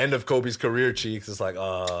the end of Kobe's career cheeks. It's like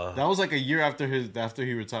that was like a year after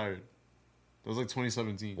he retired. That was like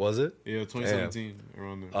 2017. Was it? Yeah, 2017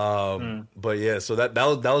 around there. But yeah, so that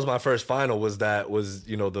was my first final. Was the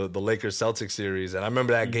Lakers Celtics series, and I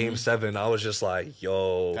remember that Game 7. I was just like,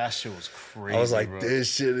 yo, that shit was crazy. I was like, bro.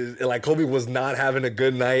 This shit is like Kobe was not having a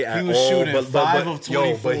good night at all. He was shooting 5 of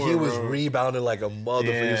 24. But he was rebounding like a motherfucker.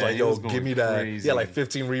 Yeah, he was like, yo, give me that. Crazy. Yeah, like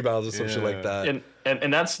 15 rebounds or some shit like that.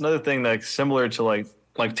 And that's another thing like similar to like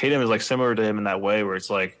Tatum is like similar to him in that way where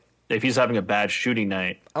it's like. If he's having a bad shooting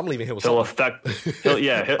night, I'm leaving him with he'll something.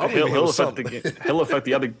 He'll affect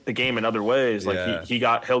the game in other ways. Like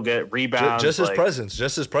he'll get rebounds. Just his presence. Yeah,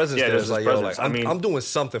 just his presence. I'm doing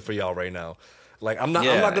something for y'all right now. Like I'm not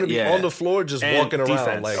going to be on the floor just walking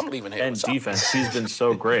around. Like I'm leaving him. And defense, he's been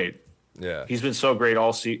so great. Yeah, he's been so great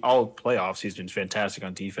all playoffs. He's been fantastic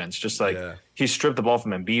on defense. Just like he stripped the ball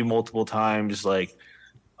from Embiid multiple times. Like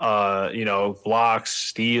blocks,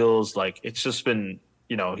 steals. Like it's just been.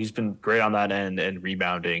 He's been great on that end and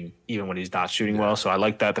rebounding even when he's not shooting well. So I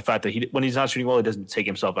like that. The fact that when he's not shooting well, he doesn't take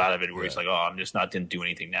himself out of it where he's like, oh, I'm just didn't do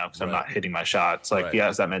anything now because I'm not hitting my shot. It's like he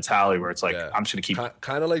has that mentality where it's like, I'm just going to keep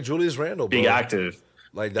kind of like Julius Randle, being active.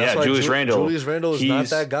 Like that's why Julius Randle is not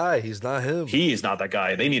that guy. He's not him. He is not that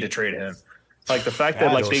guy. They need to trade him. Like the fact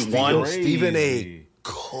that they won. Stephen A.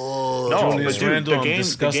 No, Julius but dude, Randle,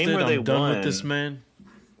 the game where they done won with this man.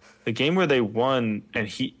 The game where they won, and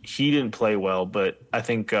he didn't play well, but I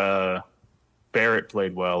think Barrett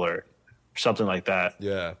played well or something like that.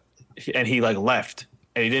 Yeah. And he left,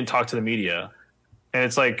 and he didn't talk to the media. And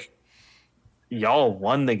it's like, y'all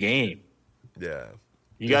won the game. Yeah.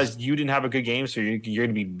 You didn't have a good game, so you're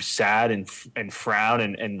going to be sad and frown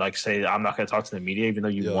and like say, I'm not going to talk to the media even though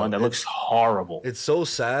you won. That looks horrible. It's so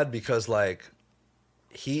sad because like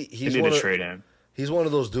he's need to trade him. He's one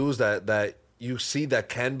of those dudes that you see that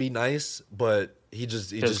can be nice, but he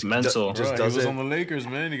just mental. Just bro, doesn't. He was on the Lakers,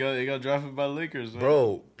 man. He got drafted by the Lakers, man.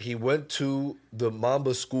 Bro, he went to the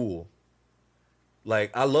Mamba school.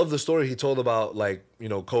 Like I love the story he told about like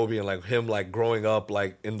Kobe and like him like growing up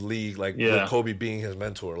like in the league like with Kobe being his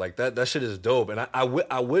mentor. Like that shit is dope. And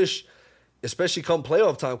I wish, especially come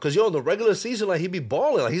playoff time, because in the regular season like he'd be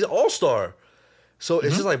balling. Like he's an all-star. So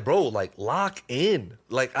it's just like, bro, like lock in.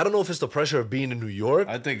 Like I don't know if it's the pressure of being in New York.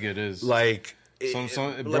 I think it is. Like, it's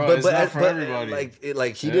not for everybody.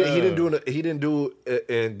 He didn't do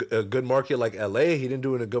in a good market like LA. He didn't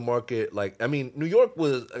do in a good market like New York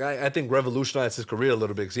was. I think revolutionized his career a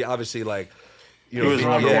little bit because he obviously like You know, he was the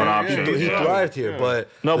number one option. He thrived here, but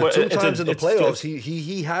no, but two times in the playoffs,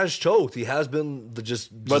 he has choked. He has been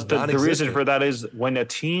But the reason for that is when a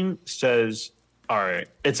team says, "All right,"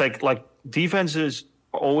 it's like defenses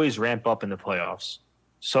always ramp up in the playoffs.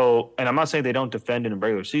 So, and I'm not saying they don't defend in the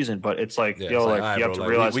regular season, but it's like, you have to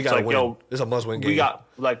realize we gotta win. It's a must-win game.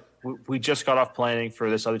 We just got off planning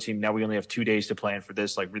for this other team. Now we only have 2 days to plan for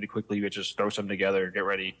this. Like really quickly, we just throw something together, get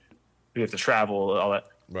ready. We have to travel, all that.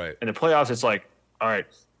 Right. In the playoffs, it's like, all right,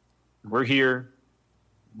 we're here.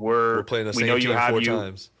 We're playing the same team 4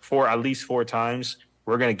 times. At least 4 times.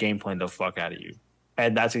 We're gonna game plan the fuck out of you,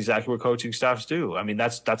 and that's exactly what coaching staffs do. I mean,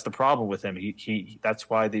 that's the problem with him. He that's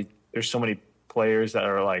why there's so many players that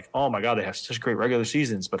are like, oh my God, they have such great regular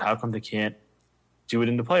seasons, but how come they can't do it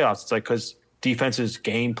in the playoffs? It's like because defenses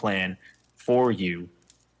game plan for you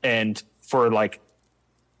and for like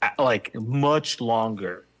much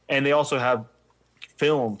longer, and they also have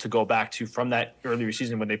film to go back to from that earlier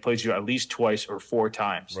season when they played you at least twice or 4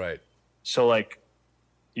 times. Right. So like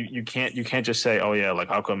you can't just say, oh yeah, like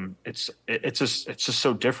how come it's just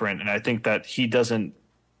so different, and I think that he doesn't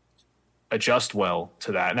adjust well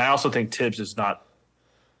to that. And I also think Tibbs is not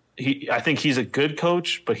I think he's a good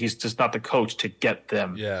coach, but he's just not the coach to get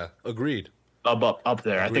them agreed up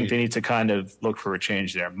there. Agreed. I think they need to kind of look for a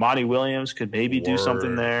change there. Monty Williams could maybe do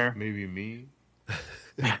something there. Maybe me.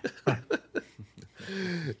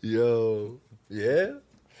 Yo, yeah.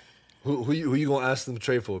 Who you gonna ask them to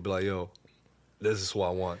trade for? Be like, yo, this is what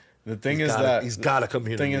I want. The thing is that he's gotta come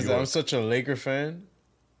here. The thing is that I'm such a Laker fan.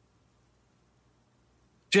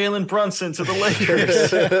 Jalen Brunson to the Lakers.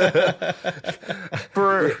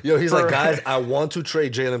 He's like, guys, I want to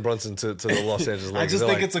trade Jalen Brunson to the Los Angeles Lakers. I just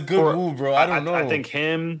think it's a good move, bro. I don't know. I think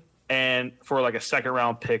him and for like a 2nd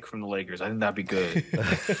round pick from the Lakers. I think that'd be good.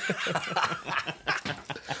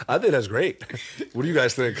 I think that's great. What do you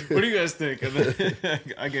guys think? What do you guys think? And then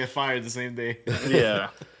I get fired the same day. Yeah.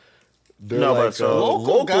 They're like,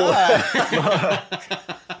 local guy.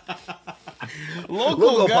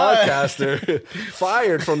 Local guy. podcaster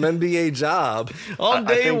fired from NBA job on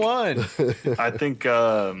day one. I think,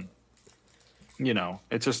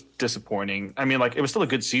 it's just disappointing. I mean, like, it was still a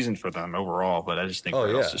good season for them overall, but I just think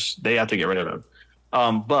they have to get rid of him.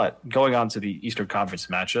 But going on to the Eastern Conference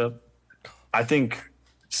matchup, I think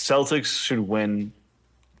Celtics should win,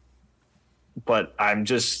 but I'm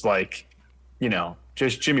just like,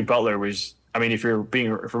 just Jimmy Butler was. I mean, if we're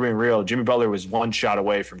being real, Jimmy Butler was 1 shot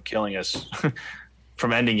away from killing us,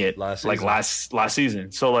 from ending it last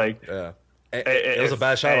season. So like, it was a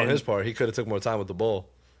bad shot on his part. He could have took more time with the ball.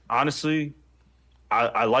 Honestly,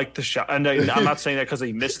 I like the shot, and I'm not saying that because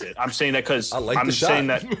he missed it. I'm saying that because I'm saying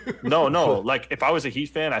that no. Like if I was a Heat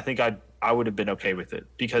fan, I think I would have been okay with it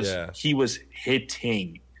because he was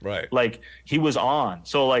hitting. Right. Like he was on.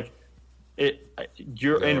 So like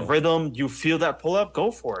you're in rhythm, you feel that pull up, go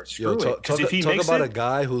for it. Screw it. Because if he makes about a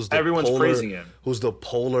guy who's everyone's praising him. Who's the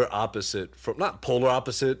polar opposite from not polar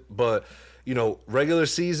opposite, but regular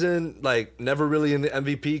season, like never really in the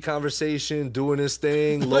MVP conversation, doing his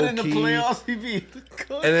thing, low key. In the playoffs, he be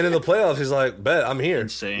and then in the playoffs, he's like, "Bet I'm here."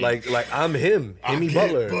 Insane. Like I'm him, Jimmy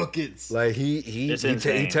Butler. Buckets. Like he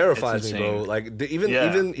terrifies me, bro. Like even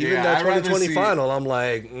that 2020 final, I'm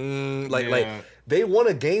like they won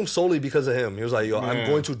a game solely because of him. He was like, "Yo, I'm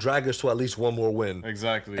going to drag us to at least one more win."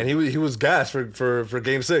 Exactly. And he was gassed for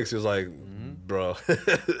game 6. He was like, "Bro,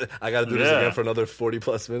 I got to do this again for another 40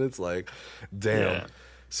 plus minutes." Like, damn. Yeah.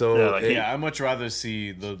 So I much rather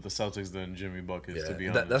see the Celtics than Jimmy Buckets. To be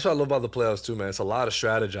honest, that's what I love about the playoffs too, man. It's a lot of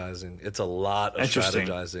strategizing. It's a lot of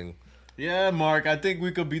strategizing. Yeah, Mark, I think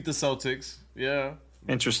we could beat the Celtics. Yeah.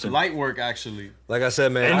 Interesting. Light work, actually. Like I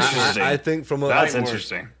said, man, I think that's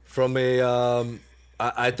interesting. From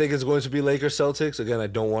I think it's going to be Lakers Celtics. Again, I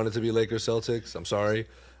don't want it to be Lakers Celtics. I'm sorry.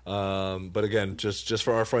 But again, just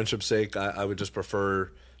for our friendship's sake, I would just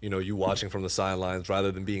prefer, you watching from the sidelines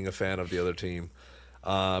rather than being a fan of the other team.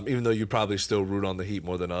 Even though you probably still root on the Heat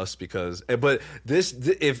more than us but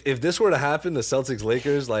if this were to happen, the Celtics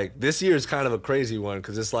Lakers, like this year is kind of a crazy one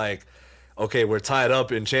because it's like, okay, we're tied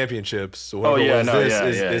up in championships. So whoever wins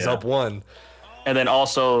is up 1. And then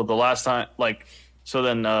also the last time, like, so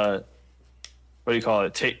then what do you call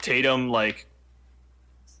it? Tatum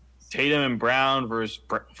and Brown versus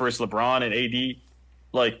LeBron and AD,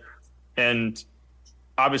 like, and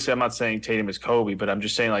obviously I'm not saying Tatum is Kobe, but I'm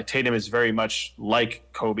just saying like Tatum is very much like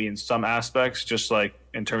Kobe in some aspects, just like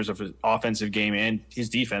in terms of his offensive game and his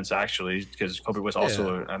defense actually, because Kobe was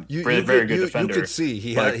also a very good defender. You could see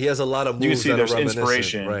he has a lot of moves. You can see there's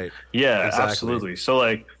inspiration, right? Yeah, exactly. Absolutely. So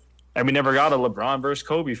like, and we never got a LeBron versus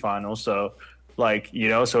Kobe final, so Like,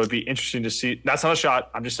 so it'd be interesting to see. That's not a shot.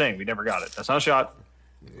 I'm just saying we never got it. That's not a shot.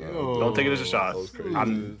 Don't take it as a shot.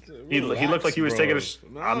 He looked like he was taking a shot.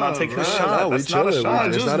 I'm not taking a shot. That's not a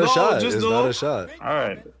shot. It's not a shot. It's not a shot. All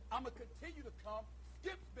right. I'm going to continue to come.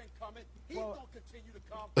 Skip's been coming. He's going to continue to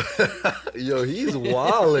come. Yo, he's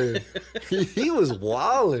wildin'. He was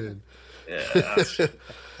wildin'. Yeah.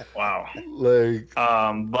 Wow. Like,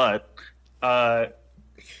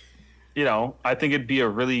 I think it'd be a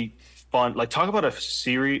really fun, like, talk about a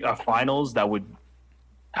series, a finals that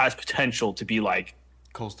has potential to be like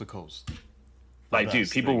coast to coast. Like, dude,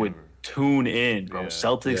 people would tune in, bro.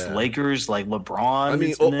 Celtics, Lakers, like LeBron. I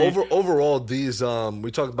mean, overall, these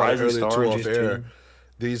we talked about it earlier too off air.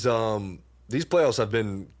 These playoffs have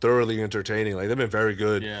been thoroughly entertaining. Like, they've been very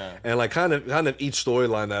good. Yeah. And like kind of each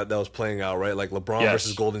storyline that was playing out, right? Like LeBron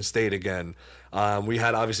versus Golden State again. We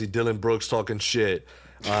had obviously Dylan Brooks talking shit.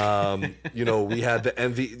 We had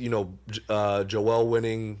the Joel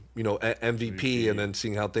winning, MVP, and then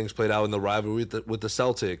seeing how things played out in the rivalry with the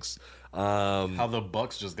Celtics. How the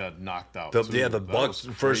Bucks just got knocked out. The Bucks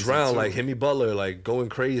first round, like Jimmy Butler, like going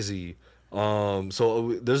crazy.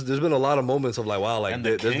 So there's been a lot of moments of like, wow, like and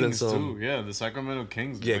there's Kings been some too. Yeah, the Sacramento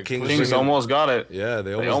Kings. Yeah, like, Kings almost got it. Yeah,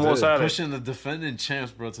 they almost had it. Pushing the defending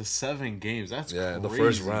champs, bro, to 7 games. That's crazy. The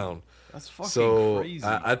first round. That's fucking crazy.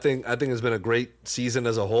 I think it's been a great season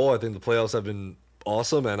as a whole. I think the playoffs have been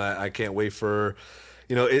awesome, and I can't wait for,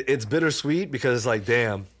 it's bittersweet because it's like,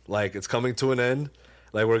 damn, like it's coming to an end.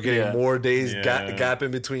 Like we're getting more days gap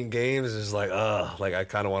in between games. It's just like, like I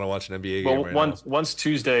kind of want to watch an NBA game right now. Once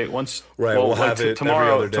Tuesday, we'll have it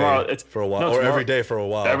tomorrow. every other day for a while, or every day for a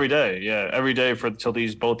while. Every day, every day till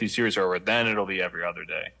both these series are over. Then it'll be every other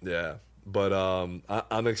day. Yeah, but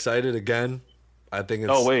I'm excited again. I think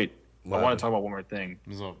it's. Oh wait, I want to talk about one more thing.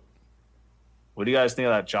 What's up? What do you guys think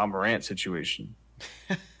of that John Morant situation?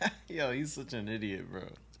 Yo, he's such an idiot, bro.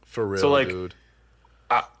 For real, dude.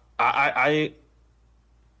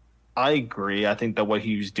 I agree. I think that what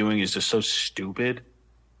he was doing is just so stupid.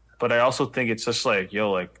 But I also think it's just like,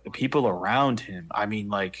 like the people around him. I mean,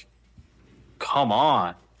 like, come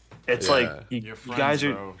on. It's like you guys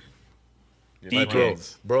are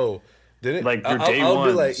decades. Bro. Didn't like your day I'll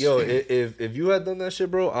be like, yo, if you had done that shit,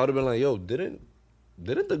 bro, I would have been like, yo, didn't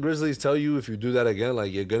the Grizzlies tell you if you do that again,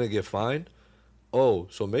 like you're gonna get fined? Oh,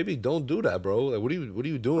 so maybe don't do that, bro. Like, what are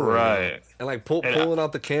you doing right now? And like pulling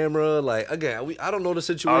out the camera, like again, I don't know the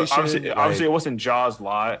situation. Obviously, it wasn't Jaws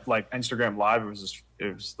live, like Instagram live.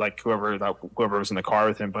 It was like whoever was in the car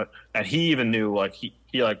with him, and he even knew, like he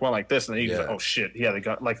like went like this, and then he was like, oh shit, they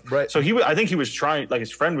got like right. So I think he was trying, like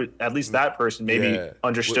his friend would, at least that person maybe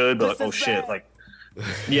understood, but like, oh shit, like.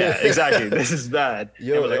 Yeah, exactly. This is bad.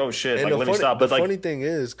 Yo, like, oh shit, like let me stop. But the like, funny thing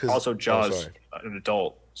is, because also Jaws an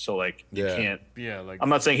adult, so like you can't. Yeah, like I'm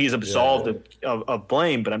not saying he's absolved of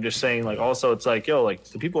blame, but I'm just saying like also it's like like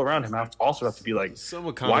the people around him have to be like,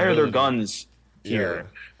 why are there guns here?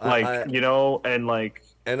 Like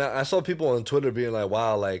and I saw people on Twitter being like,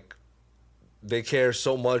 wow, like. They care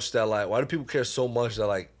so much that, like, why do people care so much that,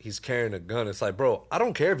 like, he's carrying a gun? It's like, bro, I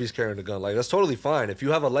don't care if he's carrying a gun. Like, that's totally fine. If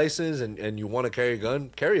you have a license and you want to carry a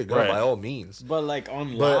gun by all means. But, like,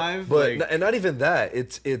 live? And not even that.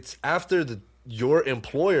 It's after your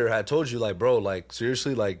employer had told you, like, bro, like,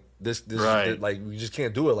 seriously, like, this like, you just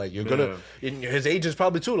can't do it. Like, you're going to, his agents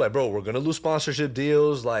probably too, like, bro, we're going to lose sponsorship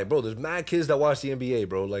deals. Like, bro, there's mad kids that watch the NBA,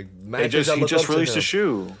 bro. Like, mad kids that look up to him. He just released a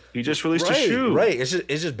shoe. He just released a shoe. Right. It's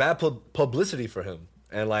just bad publicity for him.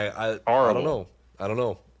 And, like, I don't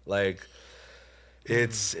know. Like,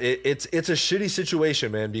 it's a shitty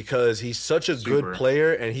situation, man, because he's such a good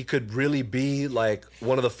player and he could really be, like,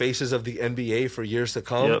 one of the faces of the NBA for years to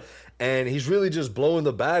come. Yep. And he's really just blowing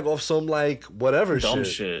the bag off some, like, whatever dumb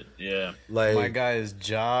shit. Yeah. Like, my guy is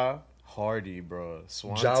Ja Hardy, bro.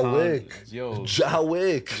 Ja Wick. Yo. Ja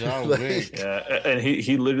Wick. Ja Wick. Yeah, and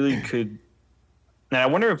he literally could. And I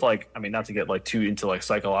wonder if, like, I mean, not to get, like, too into, like,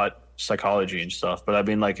 psychology and stuff, but I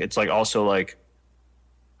mean, like, it's, like, also, like,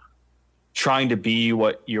 trying to be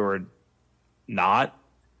what you're not.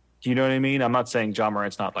 Do you know what I mean? I'm not saying John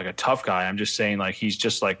Morant's not, like, a tough guy. I'm just saying, like, he's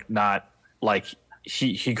just, like, not, like,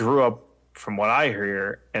 he grew up, from what I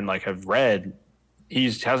hear and, like, have read,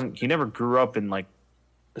 he never grew up in, like,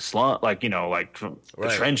 the slum, like, like the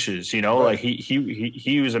trenches, like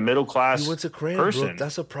he was a middle class. He went to person.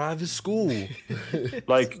 That's a private school.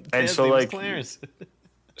 Like, and so like,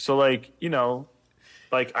 so like,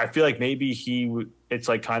 like I feel like maybe it's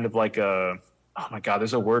like kind of like oh my God,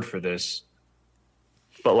 there's a word for this,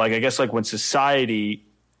 but like I guess like when society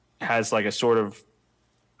has like a sort of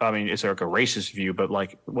I mean, it's like a racist view, but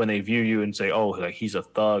like when they view you and say, oh, like he's a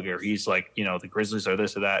thug, or he's like, you know, the Grizzlies are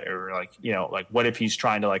this or that, or like, you know, like what if he's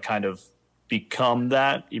trying to like kind of become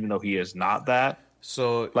that, even though he is not that?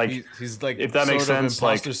 So like he's like, if that makes sense,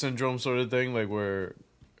 imposter like syndrome sort of thing, like where.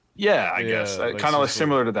 Yeah, I guess like kind of like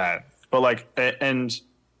similar to that, but like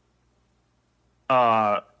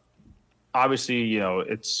obviously, you know,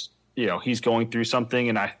 it's, you know, he's going through something,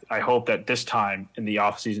 and I hope that this time in the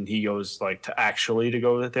off season he goes like to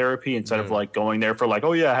go to therapy instead of like going there for like,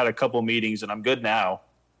 oh yeah, I had a couple meetings and I'm good now,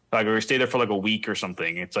 like, or stay there for like a week or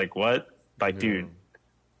something. It's like, what, like, dude,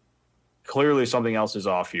 clearly something else is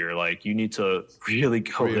off here. Like, you need to really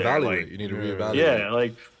go there. Like, you need to reevaluate. Yeah,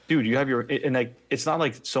 like, dude, you have your, and like, it's not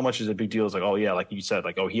like so much as a big deal as like, oh yeah, like you said,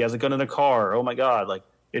 like, oh, he has a gun in the car. Oh my god, like,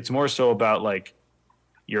 it's more so about like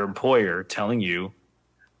your employer telling you,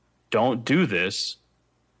 don't do this,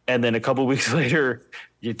 and then a couple weeks later,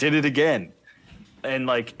 you did it again, and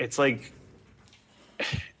like, it's like,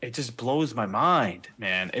 it just blows my mind,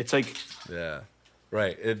 man. It's like, yeah.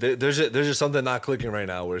 Right. There's just something not clicking right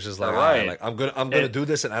now where it's just like, right. Right, like I'm gonna do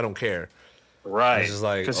this and I don't care. Right. It's just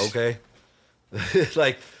like, okay.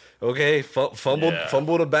 Like, okay,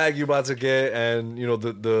 fumble the bag you about to get, and you know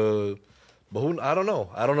but who, I don't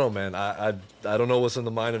know, man. I don't know what's in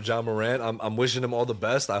the mind of John Morant. I'm wishing him all the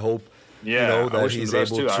best. I hope that he's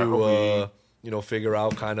able to you know, figure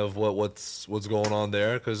out kind of what's going on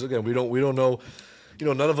there, because again, we don't know. You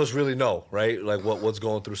know, none of us really know, right? Like what's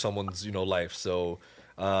going through someone's, you know, life. So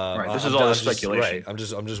right. This is all speculation. Right. I'm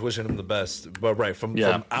just wishing him the best. But right, from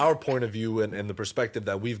our point of view and the perspective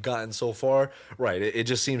that we've gotten so far, right, it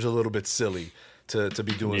just seems a little bit silly to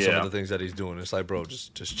be doing some of the things that he's doing. It's like, bro,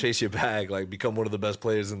 just chase your bag, like become one of the best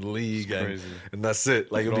players in the league, and that's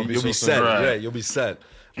it. Like you'll be set. Right. Yeah, you'll be set.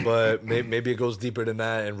 But maybe it goes deeper than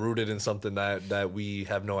that and rooted in something that we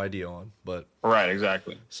have no idea on. But right,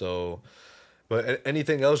 exactly. So. But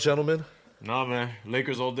anything else, gentlemen? Nah, man.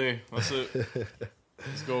 Lakers all day. That's it.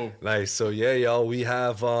 Let's go. Nice. So yeah, y'all, we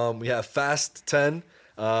have Fast 10.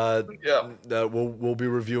 That we'll be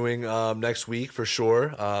reviewing next week for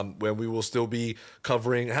sure. When we will still be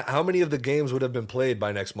covering. How many of the games would have been played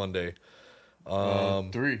by next Monday? 3,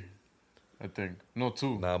 I think. No,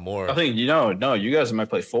 2. Not more. I think you guys might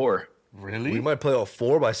play 4. Really? We might play all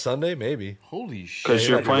 4 by Sunday, maybe. Holy shit! Because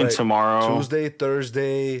you're playing tomorrow, Tuesday,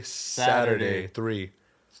 Thursday, Saturday. 3.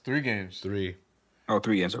 It's 3 games. 3. Oh,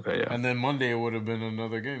 3 games. Okay, yeah. And then Monday it would have been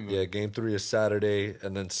another game. Though. Yeah, game 3 is Saturday,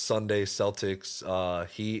 and then Sunday Celtics,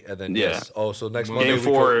 Heat, and then so next Monday game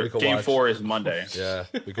 4. We could game watch, 4 is Monday. Yeah,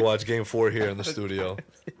 we can watch game 4 here in the studio.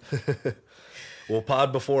 We'll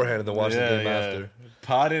pod beforehand and then watch the game after.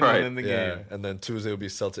 Pod in and then the game. And then Tuesday will be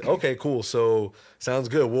Celtics. Okay, cool. So sounds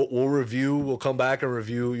good. We'll review. We'll come back and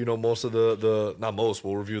review. You know, most of the not most.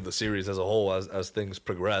 We'll review the series as a whole as things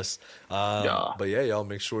progress. But yeah, y'all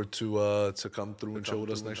make sure to come through and show with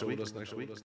us next week.